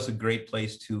it was a great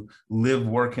place to live,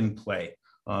 work, and play.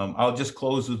 I'll just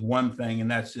close with one thing,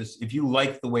 and that's just, if you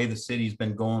like the way the city's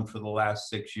been going for the last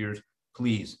 6 years,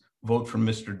 please vote for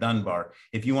Mr. Dunbar.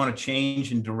 If you want to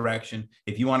change in direction,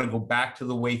 if you want to go back to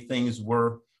the way things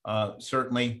were,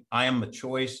 certainly I am a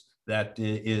choice that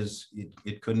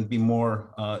it couldn't be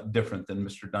more different than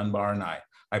Mr. Dunbar and I.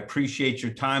 I appreciate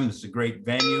your time. This is a great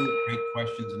venue, great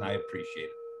questions, and I appreciate it.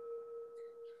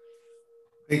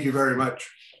 Thank you very much.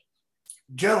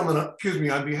 Gentlemen,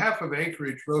 on behalf of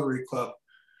Anchorage Rotary Club,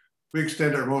 we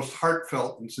extend our most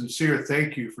heartfelt and sincere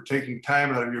thank you for taking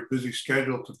time out of your busy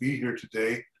schedule to be here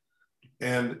today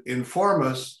and inform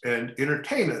us and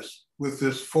entertain us with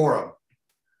this forum.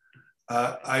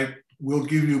 I will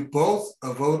give you both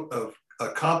a vote of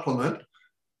a compliment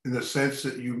in the sense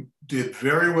that you did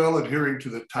very well adhering to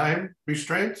the time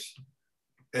restraints.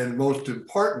 And most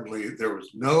importantly, there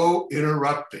was no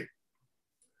interrupting.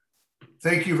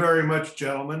 Thank you very much,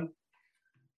 gentlemen.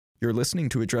 You're listening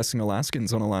to Addressing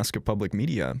Alaskans on Alaska Public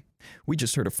Media. We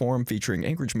just heard a forum featuring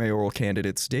Anchorage mayoral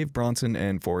candidates Dave Bronson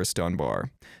and Forrest Dunbar.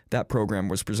 That program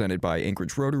was presented by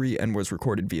Anchorage Rotary and was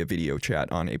recorded via video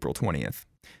chat on April 20th.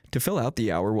 To fill out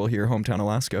the hour, we'll hear Hometown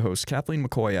Alaska host Kathleen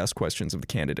McCoy ask questions of the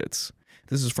candidates.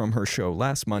 This is from her show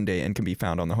last Monday and can be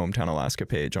found on the Hometown Alaska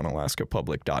page on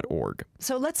alaskapublic.org.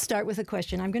 So let's start with a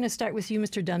question. I'm going to start with you,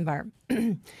 Mr. Dunbar.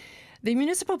 The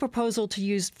municipal proposal to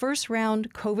use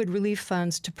first-round COVID relief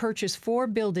funds to purchase 4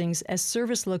 buildings as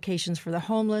service locations for the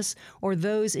homeless or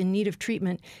those in need of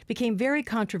treatment became very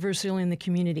controversial in the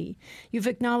community. You've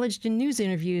acknowledged in news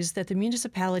interviews that the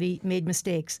municipality made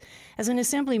mistakes. As an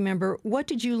assembly member, what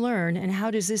did you learn, and how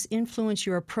does this influence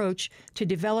your approach to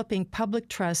developing public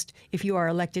trust if you are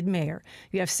elected mayor?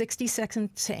 You have 60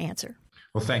 seconds to answer.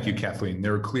 Well, thank you, Kathleen.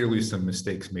 There were clearly some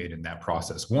mistakes made in that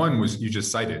process. One was, you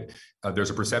just cited,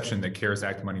 there's a perception that CARES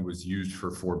Act money was used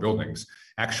for 4 buildings.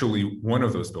 Actually, one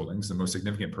of those buildings, the most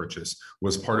significant purchase,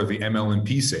 was part of the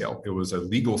MLMP sale. It was a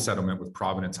legal settlement with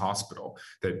Providence Hospital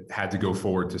that had to go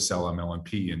forward to sell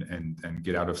MLMP and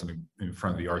get out of something in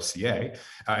front of the RCA.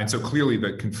 And so clearly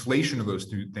the conflation of those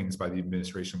 2 things by the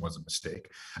administration was a mistake.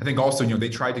 I think also, they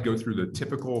tried to go through the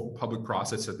typical public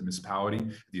process at the municipality,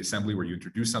 the assembly, where you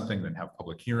introduce something, then have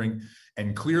public hearing.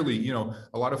 And clearly,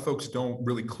 a lot of folks don't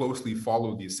really closely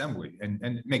follow the assembly, and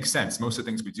it makes sense. Most of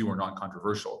the things we do are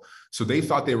non-controversial. So they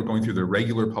thought they were going through the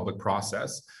regular public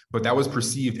process, but that was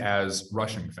perceived as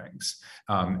rushing things.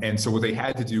 And so what they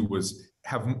had to do was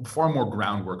have far more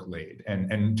groundwork laid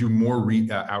and do more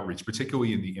outreach,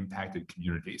 particularly in the impacted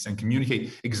communities, and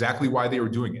communicate exactly why they were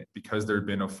doing it, because there had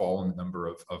been a fall in the number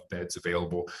of beds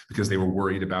available, because they were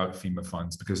worried about FEMA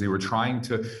funds, because they were trying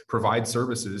to provide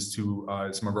services to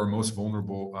some of our most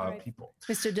vulnerable people.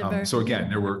 Mr. Dunbar. So again,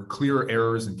 there were clear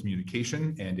errors in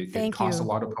communication, and it cost a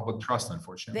lot of public trust,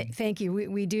 unfortunately. Thank you.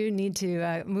 We do need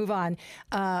to move on.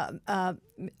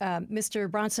 Mr.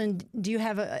 Bronson, do you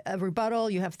have a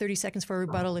rebuttal? You have 30 seconds for a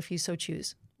rebuttal if you so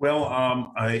choose. Well,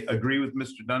 I agree with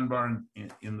Mr. Dunbar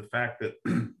in the fact that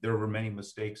there were many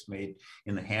mistakes made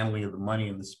in the handling of the money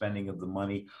and the spending of the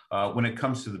money. When it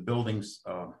comes to the buildings,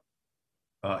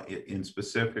 in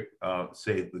specific,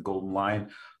 say the Golden Lion,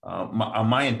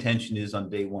 my intention is on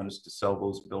day one is to sell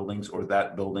those buildings or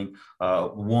that building.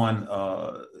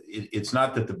 It's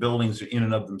not that the buildings in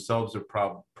and of themselves are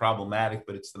problematic,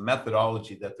 but it's the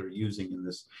methodology that they're using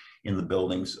in the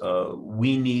buildings.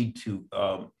 We need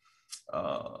to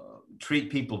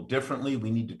treat people differently. We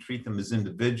need to treat them as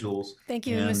individuals. Thank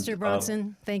you, Mr.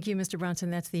 Bronson. Thank you, Mr. Bronson.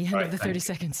 That's the end of the 30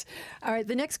 seconds. All right,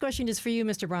 the next question is for you,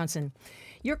 Mr. Bronson.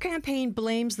 Your campaign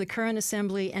blames the current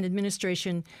assembly and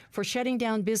administration for shutting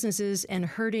down businesses and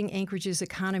hurting Anchorage's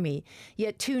economy.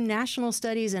 Yet 2 national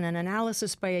studies and an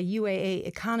analysis by a UAA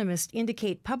economist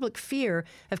indicate public fear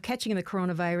of catching the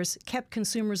coronavirus kept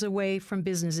consumers away from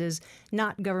businesses,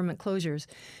 not government closures.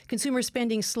 Consumer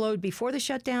spending slowed before the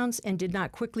shutdowns and did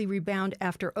not quickly rebound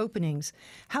after openings.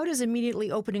 How does immediately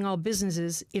opening all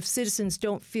businesses, if citizens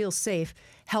don't feel safe,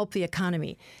 help the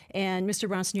economy? And Mr.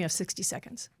 Bronson, you have 60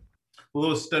 seconds. Well,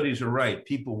 those studies are right.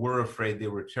 People were afraid. They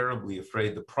were terribly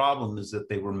afraid. The problem is that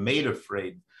they were made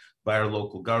afraid by our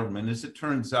local government. As it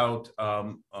turns out,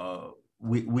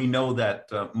 we know that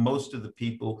most of the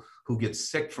people who get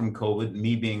sick from COVID,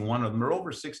 me being one of them, are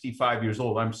over 65 years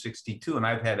old. I'm 62, and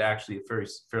I've had actually a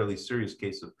fairly serious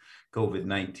case of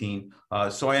COVID-19.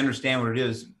 So I understand what it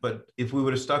is. But if we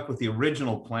would have stuck with the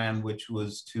original plan, which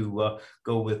was to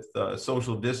go with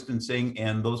social distancing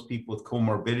and those people with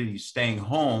comorbidities staying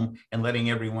home and letting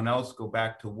everyone else go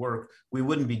back to work, we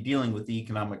wouldn't be dealing with the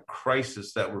economic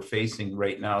crisis that we're facing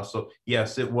right now. So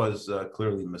yes, it was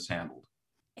clearly mishandled.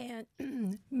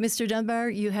 And Mr. Dunbar,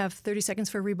 you have 30 seconds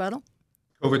for rebuttal.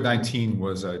 COVID-19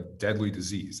 was a deadly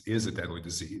disease, is a deadly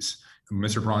disease.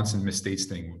 Mr. Bronson misstates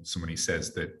things when he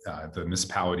says that the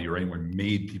municipality or anyone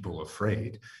made people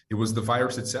afraid. It was the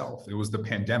virus itself. It was the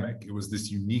pandemic. It was this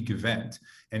unique event.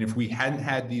 And if we hadn't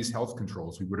had these health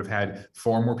controls, we would have had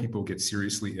far more people get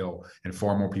seriously ill and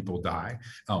far more people die.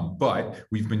 But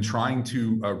we've been trying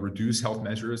to reduce health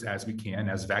measures as we can,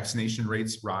 as vaccination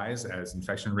rates rise, as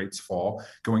infection rates fall,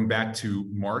 going back to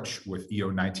March with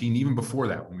EO19, even before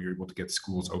that, when we were able to get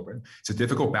schools open. It's a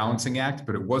difficult balancing act,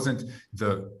 but it wasn't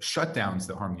the shutdowns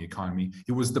that harmed the economy.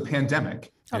 It was the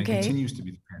pandemic, and it continues to be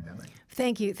the pandemic.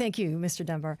 Thank you, Mr.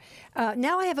 Dunbar.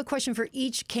 Now I have a question for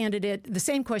each candidate, the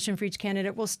same question for each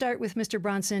candidate. We'll start with Mr.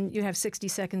 Bronson. You have 60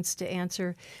 seconds to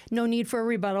answer. No need for a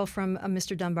rebuttal from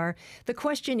Mr. Dunbar. The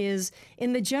question is,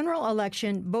 in the general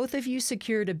election, both of you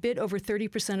secured a bit over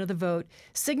 30% of the vote,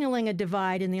 signaling a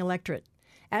divide in the electorate.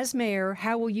 As mayor,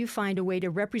 how will you find a way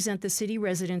to represent the city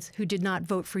residents who did not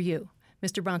vote for you?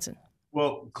 Mr. Bronson.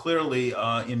 Well, clearly,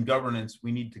 in governance,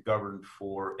 we need to govern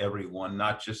for everyone,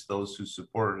 not just those who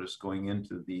supported us going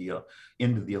into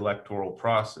the electoral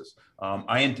process.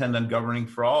 I intend on governing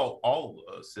for all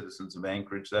citizens of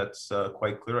Anchorage. That's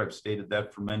quite clear. I've stated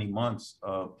that for many months.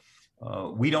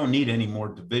 We don't need any more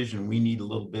division. We need a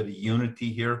little bit of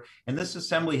unity here. And this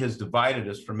assembly has divided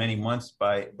us for many months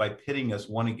by pitting us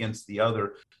one against the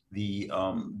other.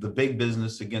 The big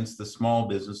business against the small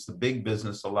business, the big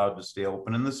business allowed to stay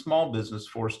open and the small business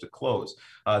forced to close.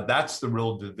 That's the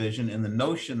real division. And the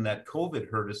notion that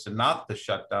COVID hurt us and not the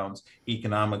shutdowns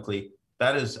economically,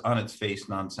 that is on its face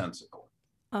nonsensical.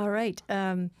 All right.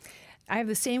 I have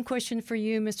the same question for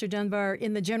you, Mr. Dunbar.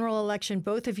 In the general election,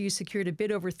 both of you secured a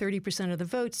bit over 30% of the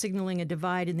vote, signaling a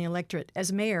divide in the electorate.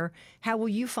 As mayor, how will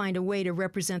you find a way to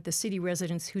represent the city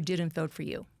residents who didn't vote for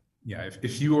you? Yeah,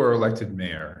 if you are elected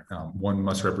mayor, one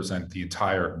must represent the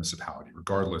entire municipality,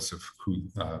 regardless of who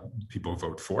people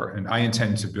vote for. And I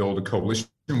intend to build a coalition.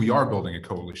 We are building a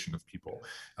coalition of people.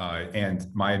 And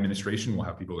my administration will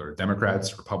have people that are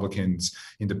Democrats, Republicans,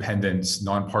 independents,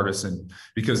 nonpartisan,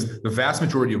 because the vast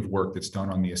majority of work that's done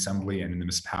on the assembly and in the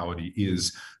municipality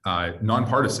is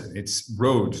nonpartisan. It's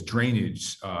roads,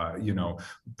 drainage,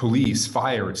 police,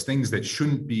 fire. It's things that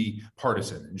shouldn't be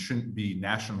partisan and shouldn't be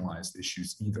nationalized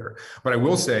issues either. But I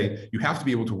will say you have to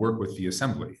be able to work with the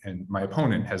assembly. And my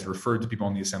opponent has referred to people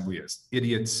in the assembly as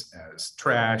idiots, as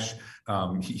trash.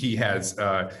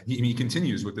 He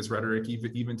continues with this rhetoric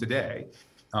even today.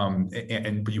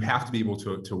 But you have to be able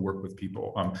to work with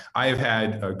people. I have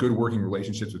had good working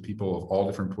relationships with people of all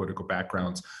different political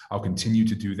backgrounds. I'll continue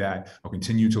to do that. I'll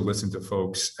continue to listen to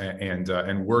folks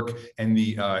and work in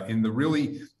the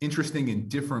really interesting and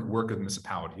different work of the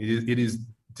municipality. It is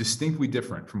distinctly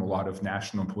different from a lot of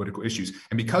national and political issues.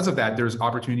 And because of that, there's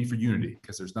opportunity for unity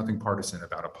because there's nothing partisan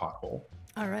about a pothole.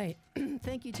 All right.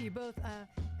 Thank you to you both.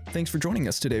 Thanks for joining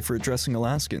us today for Addressing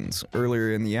Alaskans.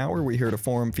 Earlier in the hour, we heard a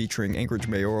forum featuring Anchorage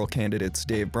mayoral candidates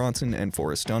Dave Bronson and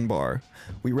Forrest Dunbar.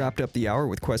 We wrapped up the hour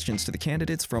with questions to the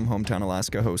candidates from Hometown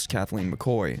Alaska host Kathleen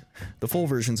McCoy. The full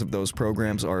versions of those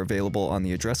programs are available on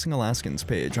the Addressing Alaskans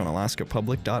page on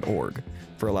alaskapublic.org.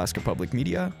 For Alaska Public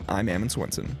Media, I'm Ammon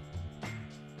Swenson.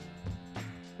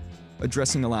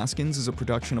 Addressing Alaskans is a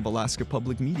production of Alaska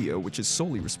Public Media, which is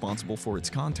solely responsible for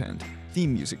its content.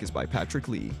 Theme music is by Patrick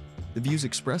Lee. The views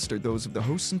expressed are those of the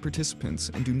hosts and participants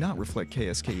and do not reflect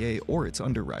KSKA or its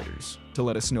underwriters. To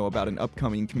let us know about an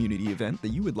upcoming community event that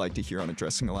you would like to hear on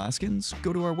Addressing Alaskans,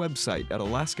 go to our website at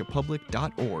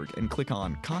alaskapublic.org and click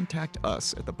on Contact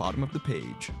Us at the bottom of the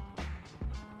page.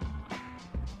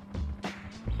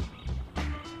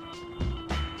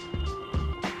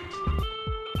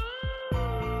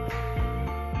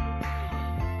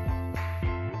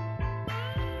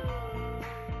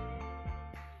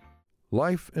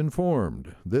 Life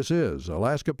informed. This is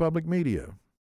Alaska Public Media.